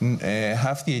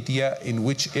have the idea in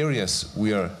which areas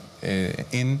we are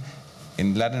in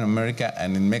Latin America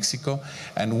and in Mexico,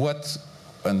 and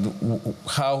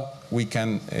how we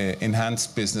can enhance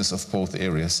business of both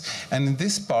areas. And in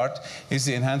this part,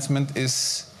 the enhancement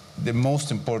is the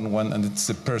most important one, and it's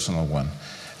the personal one.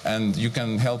 And you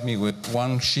can help me with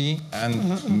Wang Xi and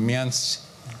Mianzi.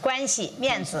 关系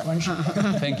面子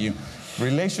Thank you.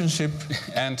 Relationship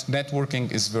and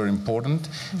networking is very important,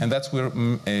 and that's what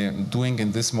we're doing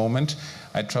in this moment.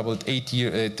 I traveled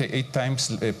 8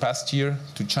 times past year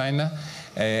to China.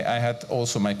 I had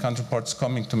also my counterparts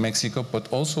coming to Mexico,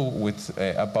 but also with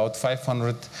about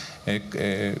 500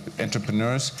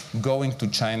 entrepreneurs going to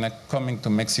China, coming to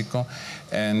Mexico,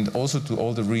 and also to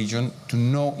all the region to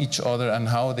know each other and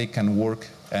how they can work.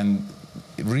 And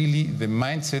really, the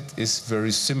mindset is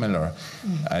very similar.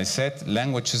 I said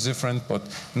language is different, but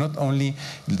not only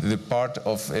the part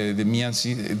of the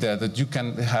Mianzi that you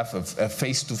can have a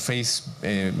face-to-face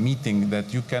meeting,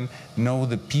 that you can know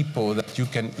the people, that you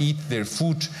can eat their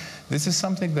food. This is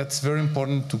something that's very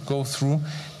important to go through,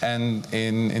 and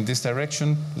in this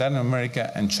direction, Latin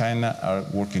America and China are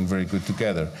working very good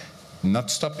together.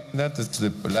 Not stopping that, it's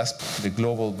the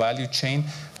global value chain.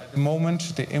 At the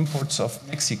moment, the imports of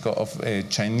Mexico of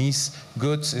Chinese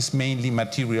goods is mainly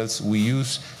materials we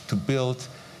use to build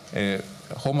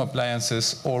home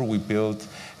appliances, or we build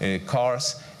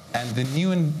cars. And the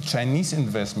new Chinese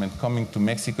investment coming to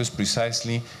Mexico is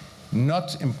precisely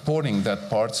not importing that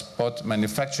parts, but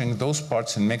manufacturing those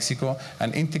parts in Mexico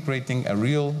and integrating a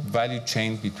real value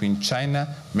chain between China,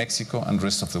 Mexico, and the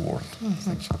rest of the world.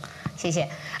 Thank you.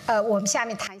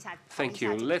 Thank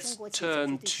you. Let's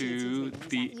turn to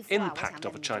the impact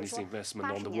of Chinese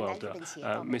investment on the world.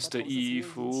 Mr. Yi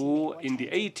Fu, in the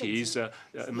 80s,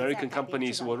 American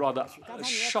companies were rather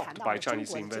shocked by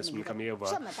Chinese investment coming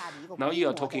over. Now you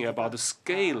are talking about the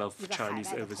scale of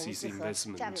Chinese overseas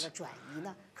investment.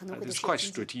 It's quite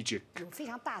strategic.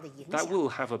 That will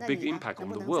have a big impact on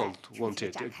the world, won't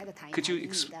it? Could you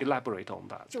elaborate on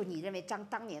that?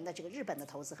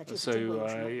 So,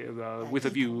 with a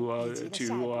view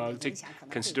to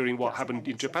considering what happened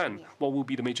in Japan, what will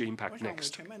be the major impact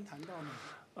next?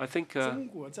 I think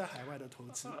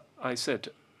I said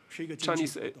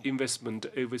Chinese investment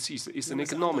overseas is an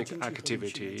economic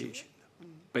activity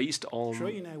based on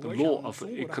the law of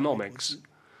economics.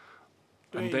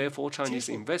 And therefore, Chinese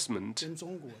investment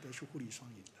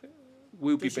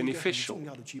will be beneficial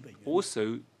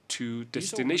also to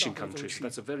destination countries.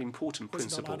 That's a very important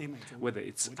principle, whether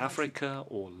it's Africa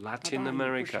or Latin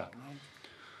America.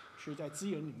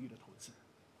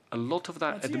 A lot of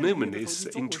that at the moment is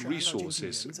into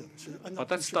resources, but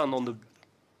that's done on the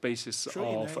basis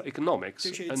of economics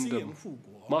and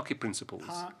market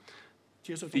principles.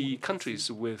 The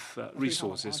countries with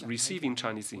resources receiving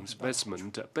Chinese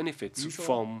investment benefits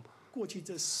from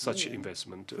such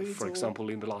investment. For example,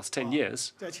 in the last 10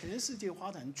 years,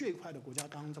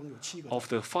 of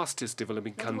the fastest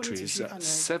developing countries,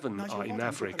 7 are in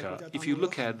Africa. If you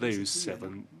look at those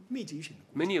 7,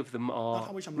 many of them are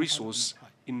resource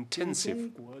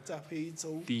intensive.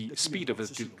 The speed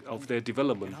of their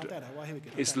development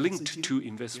is linked to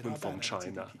investment from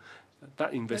China.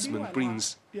 That investment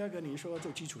brings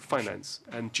finance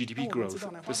and GDP growth.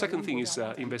 The second thing is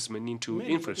investment into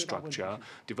infrastructure.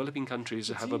 Developing countries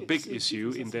have a big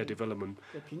issue in their development,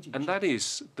 and that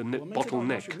is the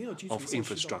bottleneck of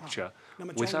infrastructure.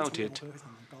 Without it,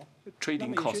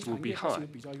 trading costs will be high.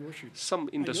 Some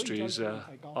industries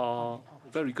are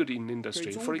very good in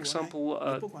industry. For example,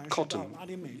 cotton.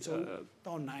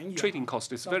 Trading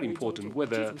cost is very important,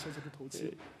 whether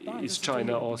it's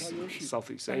China or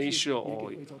Southeast Asia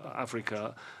or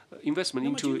Africa. Investment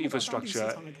into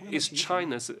infrastructure is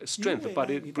China's strength,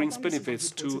 but it brings benefits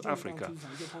to Africa.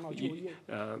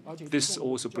 This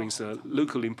also brings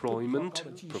local employment,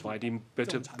 providing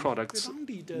better products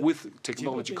with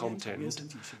technology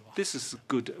content. This is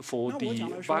good for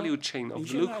the value chain of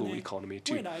the local economy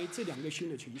too.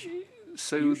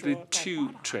 So the two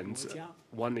trends,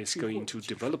 one is going to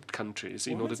developed countries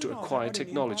in order to acquire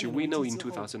technology. We know in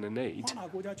 2008,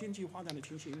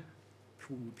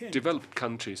 developed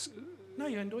countries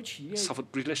suffered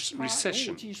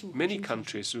recession. Many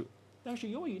countries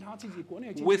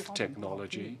with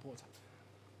technology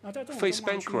face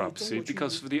bankruptcy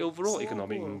because of the overall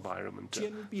economic environment.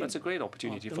 That's a great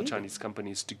opportunity for Chinese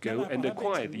companies to go and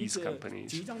acquire these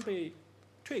companies,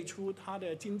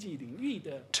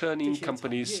 turning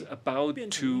companies about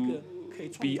to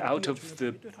be out of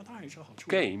the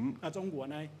game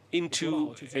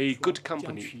into a good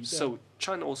company. So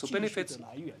China also benefits.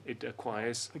 It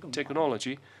acquires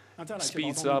technology,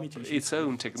 speeds up its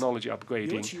own technology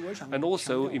upgrading, and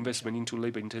also investment into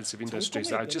labor-intensive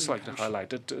industries. I'd just like to highlight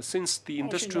that since the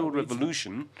Industrial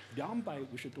Revolution,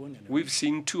 we've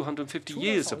seen 250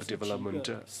 years of development,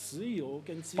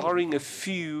 barring a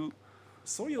few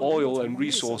oil and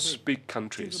resource big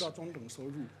countries.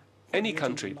 Any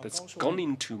country that's gone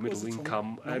into middle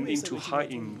income and into high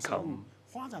income,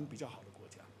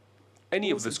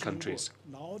 any of those countries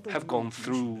have gone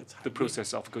through the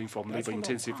process of going from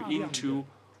labor-intensive into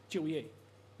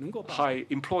high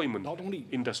employment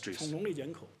industries.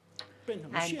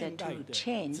 And to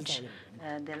change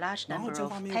the large number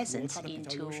of peasants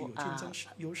into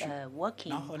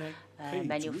working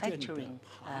manufacturing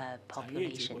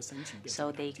population,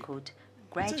 so they could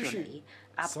gradually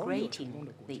upgrading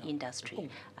the industry.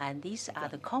 And these are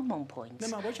the common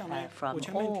points from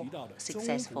all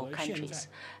successful countries.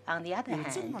 On the other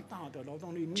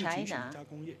hand, China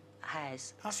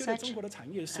has such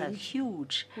a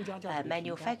huge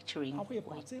manufacturing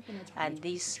weight, and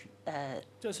this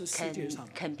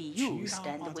can be used,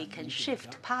 and we can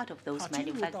shift part of those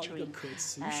manufacturing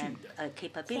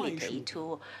capability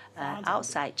to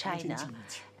outside China,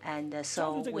 and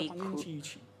so we could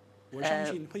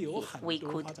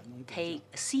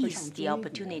seize the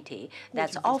opportunity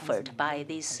that's offered by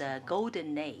this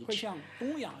golden age.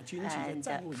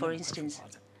 And for instance,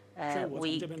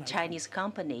 we Chinese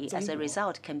company, as a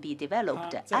result, can be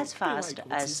developed as fast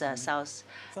as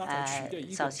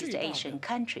Southeast Asian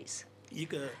countries.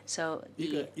 So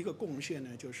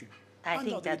I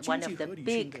think that one of the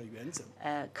big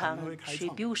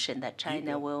contribution that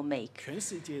China will make,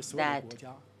 that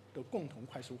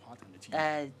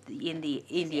in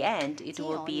the end, it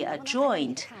will be a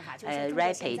joint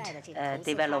rapid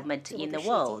development in the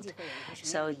world.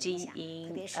 So,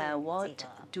 Jin-Yong, what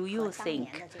do you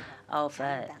think of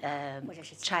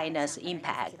China's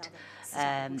impact?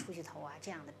 And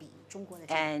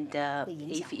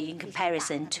if in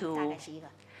comparison to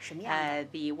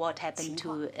what happened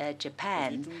to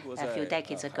Japan a few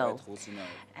decades ago,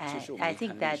 I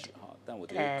think that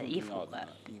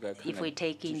if we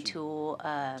take into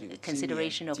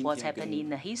consideration of what's happened in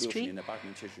the history,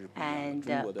 and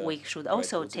we should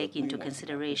also take into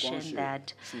consideration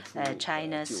that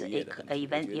China's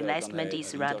investment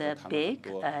is rather big.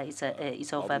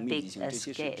 It's of a big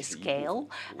scale,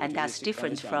 and that's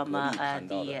different from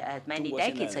the many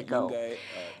decades ago.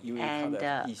 And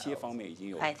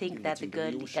I think that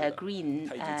the Green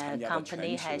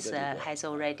company has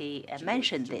already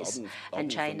mentioned this, and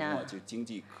China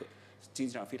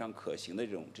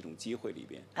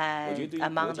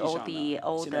among all the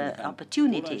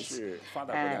opportunities,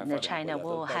 China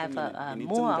will have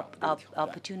more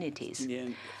opportunities,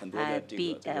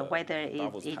 whether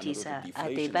it is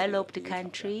a developed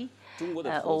country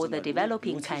or the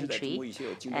developing country,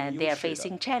 and they are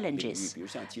facing challenges.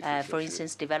 For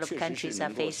instance, developed countries are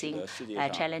facing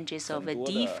challenges of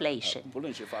deflation,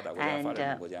 and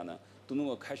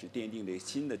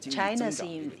China's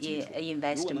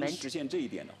investment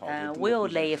will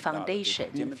lay a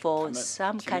foundation for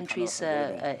some countries'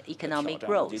 economic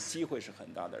growth.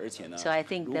 So I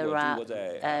think there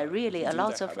are really a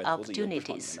lot of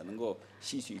opportunities.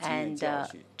 And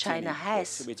China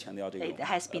it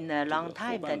has been a long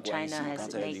time that China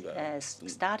has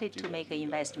started to make an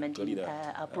investment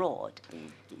abroad.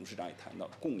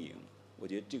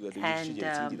 And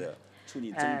the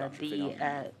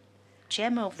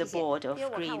chairman of the board of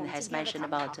Green has mentioned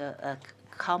about a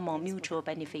common mutual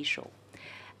beneficial.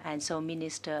 And so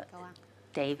Minister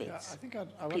Davies,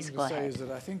 please go ahead.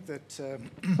 I think that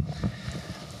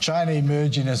China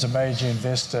emerging as a major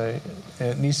investor,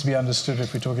 it needs to be understood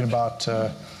if we're talking about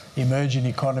emerging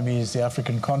economies, the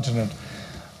African continent,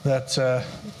 that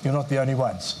you're not the only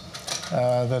ones.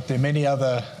 That there are many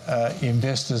other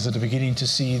investors that are beginning to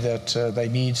see that they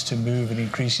need to move an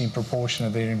increasing proportion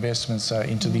of their investments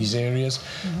into these areas,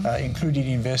 including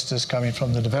investors coming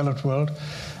from the developed world,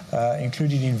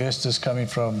 including investors coming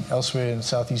from elsewhere in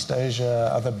Southeast Asia,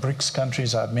 other BRICS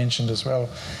countries I've mentioned as well.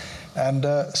 And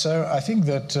so I think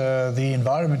that the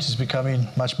environment is becoming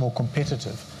much more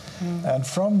competitive. And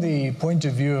from the point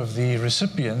of view of the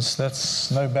recipients,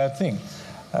 that's no bad thing.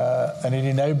 And it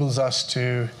enables us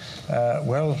to,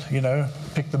 well,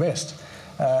 pick the best.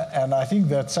 And I think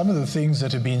that some of the things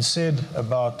that have been said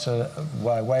about,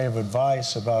 by way of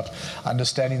advice, about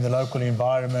understanding the local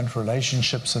environment,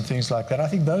 relationships and things like that, I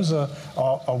think those are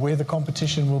where the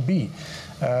competition will be.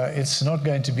 It's not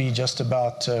going to be just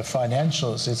about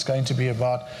financials. It's going to be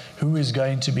about who is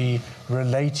going to be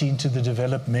relating to the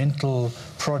developmental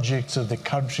projects of the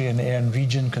country and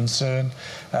region concerned,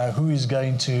 who is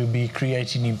going to be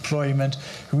creating employment,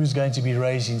 who is going to be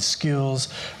raising skills,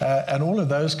 and all of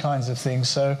those kinds of things.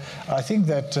 So I think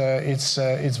that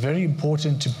it's very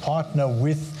important to partner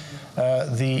with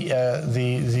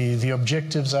the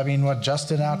objectives, I mean, what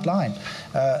Justin outlined.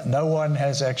 No one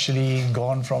has actually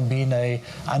gone from being a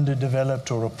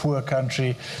underdeveloped or a poor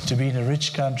country to being a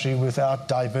rich country without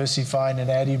diversifying and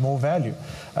adding more value.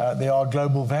 There are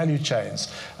global value chains.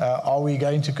 Are we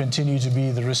going to continue to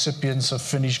be the recipients of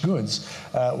finished goods?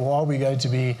 Or are we going to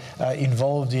be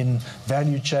involved in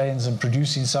value chains and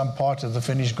producing some part of the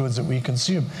finished goods that we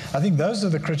consume? I think those are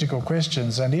the critical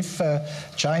questions. And if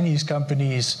Chinese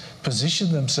companies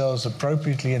position themselves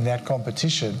appropriately in that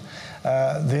competition,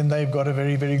 then they've got a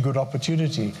very, very good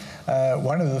opportunity.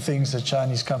 One of the things that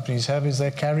Chinese companies have is they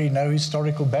carry no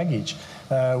historical baggage,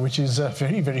 which is a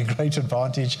very, very great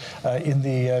advantage in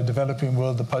the developing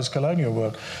world, the post-colonial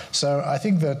world. So I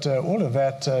think that all of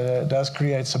that does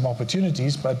create some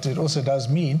opportunities, but it also does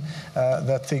mean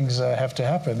that things have to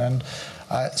happen. And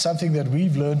something that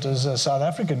we've learned as South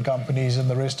African companies in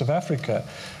the rest of Africa,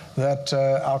 that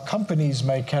our companies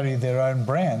may carry their own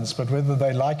brands, but whether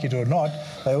they like it or not,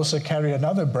 they also carry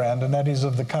another brand, and that is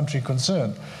of the country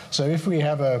concerned. So if we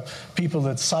have people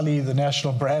that sully the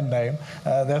national brand name,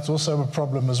 that's also a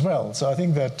problem as well. So I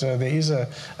think that there is a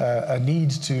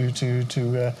need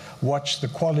to watch the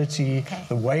quality,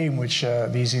 the way in which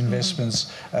these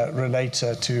investments relate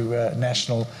to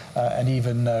national and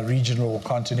even regional or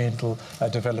continental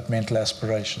developmental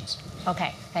aspirations.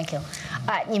 Okay, thank you.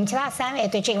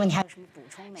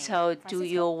 So, do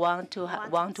you want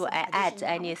to add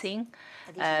anything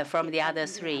from the other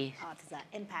three? The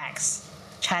impacts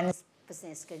China's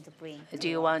business is going to bring. Do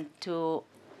you want to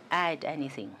add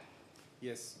anything?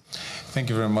 Yes. Thank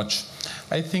you very much.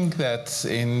 I think that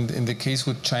in the case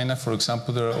with China, for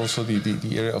example, there are also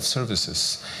the area of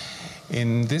services.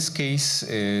 In this case,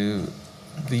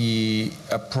 the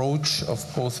approach of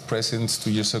both presidents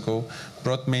 2 years ago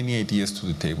brought many ideas to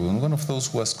the table, and one of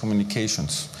those was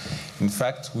communications. In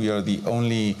fact, we are the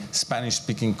only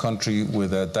Spanish-speaking country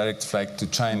with a direct flight to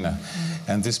China,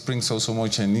 and this brings also more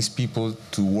Chinese people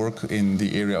to work in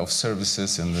the area of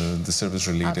services and the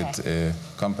service-related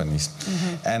companies.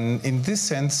 And in this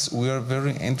sense, we are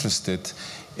very interested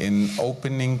in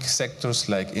opening sectors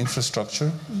like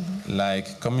infrastructure,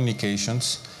 like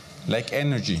communications, like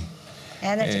energy.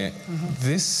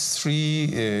 These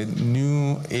three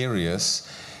new areas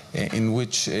in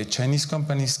which Chinese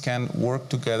companies can work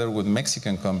together with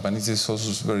Mexican companies is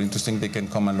also very interesting. They can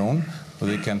come alone, or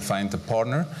they can find a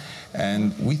partner.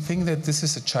 And we think that this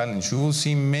is a challenge. We will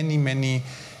see many, many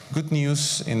good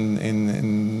news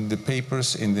in the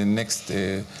papers in the next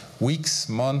weeks,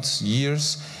 months,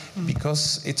 years,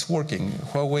 because it's working.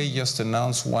 Huawei just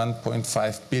announced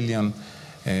 1.5 billion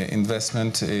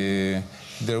investment.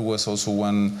 There was also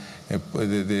one,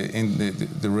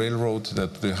 the railroad,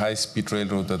 the high-speed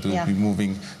railroad that will be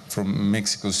moving from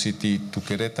Mexico City to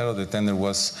Querétaro. The tender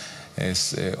was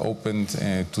opened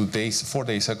 4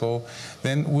 days ago.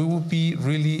 Then we will be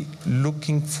really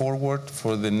looking forward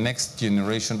for the next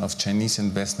generation of Chinese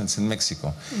investments in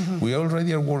Mexico. We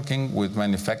already are working with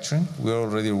manufacturing. We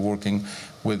already are working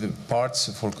with parts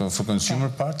for consumer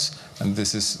parts, and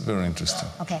this is very interesting.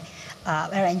 Okay,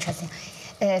 very interesting.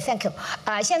 Thank you.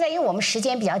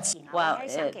 Well,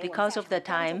 because of the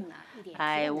time,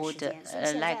 I would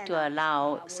like to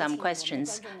allow some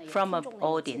questions from an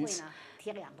audience.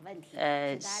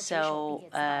 So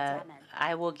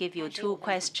I will give you 2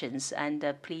 questions, and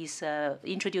please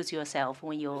introduce yourself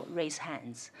when you raise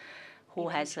hands. Who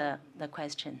has the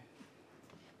question?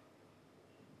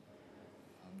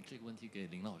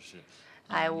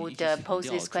 I would pose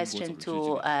this question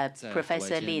to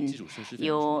Professor Lin.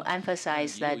 You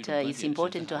emphasize that it's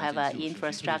important to have an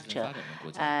infrastructure,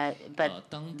 but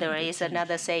there is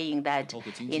another saying that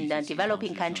in the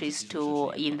developing countries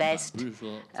to invest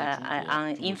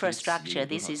on infrastructure,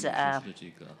 this is a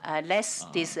less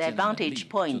disadvantage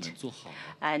point.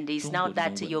 And it's not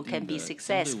that you can be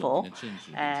successful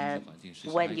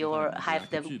when you have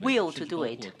the will to do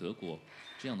it.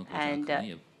 And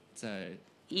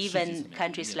even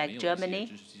countries like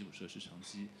Germany,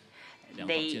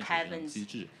 they haven't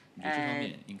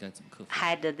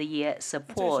had the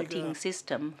supporting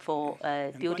system for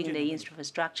building the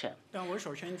infrastructure.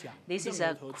 This is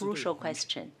a crucial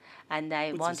question. And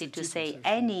I wanted to say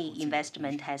any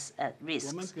investment has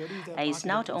risks. It's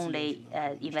not only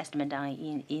investment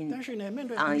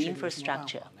on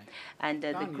infrastructure. And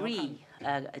the Gree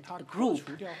group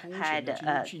had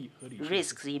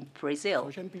risks in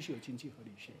Brazil.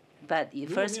 But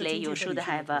firstly, you should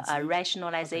have a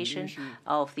rationalization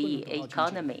of the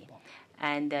economy.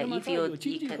 And if you,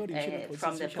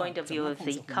 from the point of view of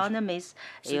the economists,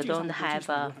 you don't have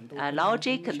a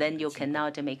logic, then you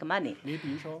cannot make money.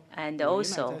 And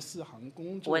also,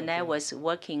 when I was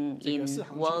working in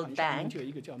World Bank,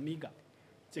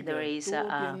 there is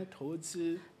a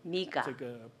MIGA,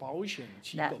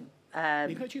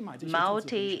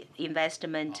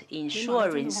 multi-investment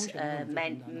insurance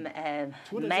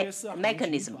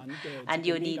mechanism, and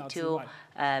you need to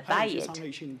buy it.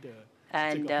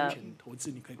 And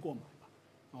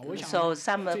so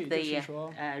some of the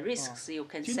risks you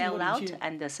can sell out,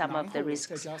 and some of the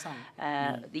risks,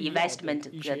 the investment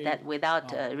that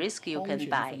without risk you can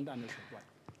buy.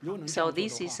 So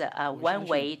this is one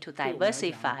way to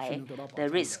diversify the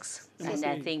risks. And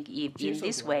I think if in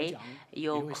this way,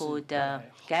 you could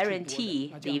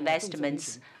guarantee the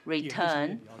investment's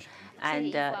return,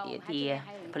 and the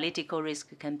political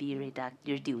risk can be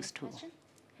reduced too.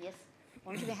 Yes.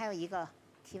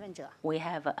 We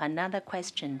have another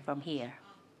question from here.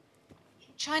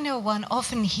 China, one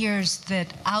often hears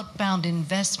that outbound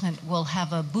investment will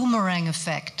have a boomerang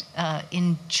effect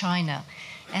in China.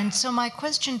 And so my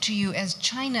question to you, as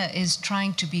China is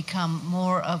trying to become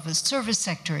more of a service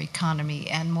sector economy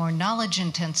and more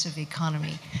knowledge-intensive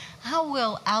economy, how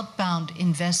will outbound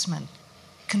investment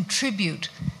contribute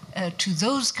to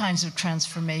those kinds of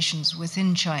transformations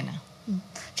within China?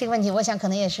 这个问题，我想可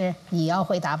能也是你要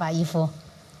回答吧，义夫。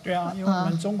对啊，因为我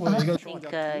们中国的一个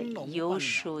I think you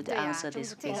should answer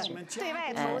this question.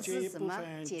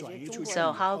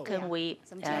 So how can we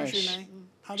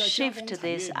shift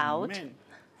this out?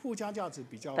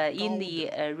 But in the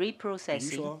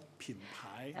reprocessing,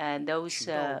 and those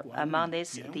among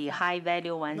this, the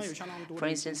high-value ones, for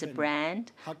instance, the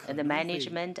brand, the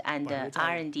management, and the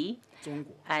R&D,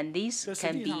 and these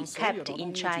can be kept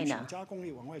in China.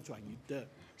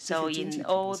 So in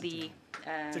all the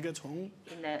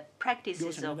in the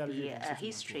practices of the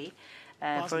history,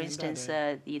 for instance,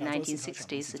 the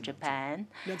 1960s Japan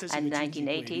and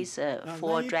 1980s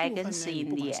 4 dragons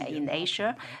in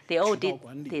Asia, they all did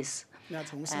this.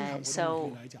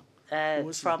 So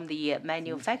from the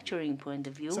manufacturing point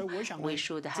of view, we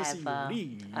should have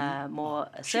a more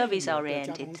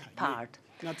service-oriented part.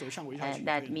 And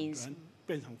that means,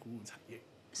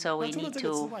 so we need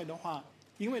to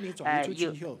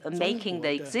making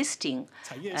the existing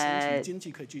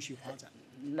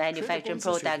manufacturing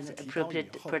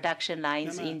production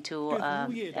lines into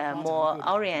more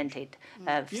oriented,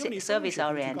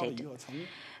 service-oriented.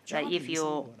 If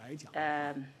you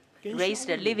raise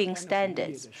the living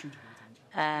standards,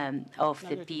 of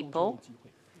the people,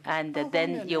 and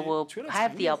then you will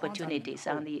have the opportunities.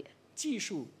 On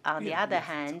the other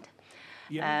hand,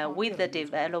 with the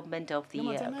development of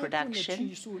the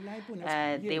production,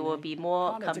 there will be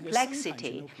more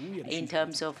complexity in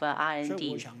terms of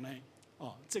R&D.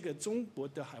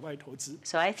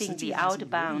 So I think the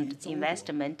outbound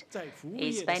investment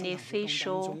is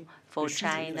beneficial for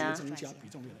China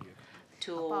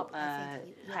to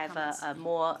have a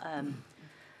more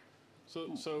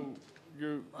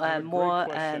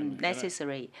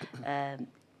necessary.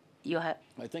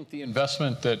 I think the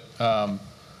investment that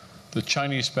the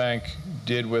Chinese bank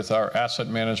did with our asset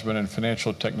management and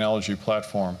financial technology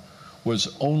platform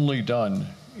was only done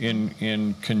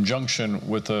in conjunction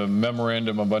with a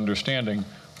memorandum of understanding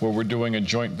where we're doing a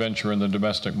joint venture in the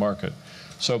domestic market.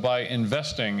 So by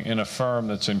investing in a firm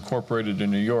that's incorporated in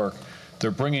New York,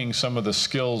 they're bringing some of the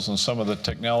skills and some of the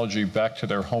technology back to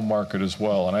their home market as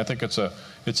well. And I think it's a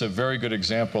very good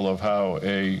example of how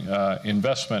a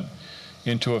investment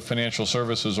into a financial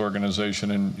services organization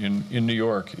in New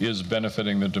York is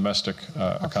benefiting the domestic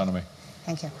economy.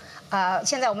 Thank you.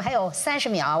 现在我们还有30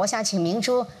秒，我想请明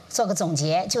珠做个总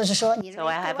结，就是说你。So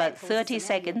I have 30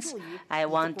 seconds. I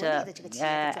want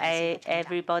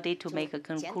everybody to make a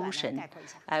conclusion.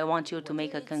 I want you to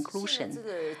make a conclusion.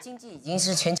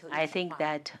 I think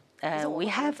that we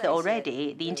have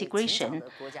already the integration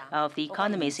of the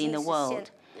economies in the world,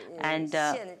 and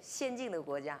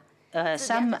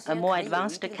some more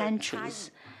advanced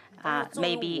countries.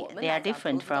 Maybe they are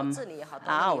different from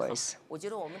ours.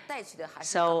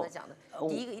 So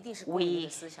we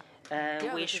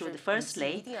should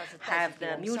firstly have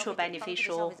the mutual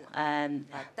beneficial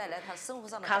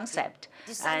concept.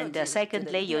 And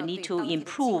secondly, you need to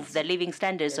improve the living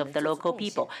standards of the local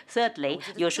people. Thirdly,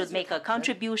 you should make a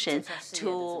contribution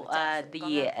to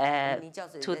the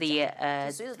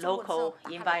local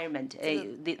environment,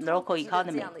 the local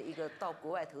economy.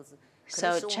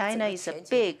 So China is a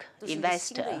big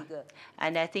investor,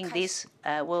 and I think this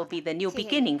will be the new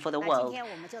beginning for the world.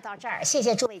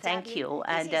 Thank you,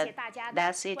 and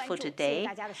that's it for today.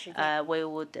 We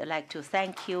would like to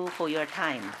thank you for your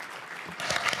time.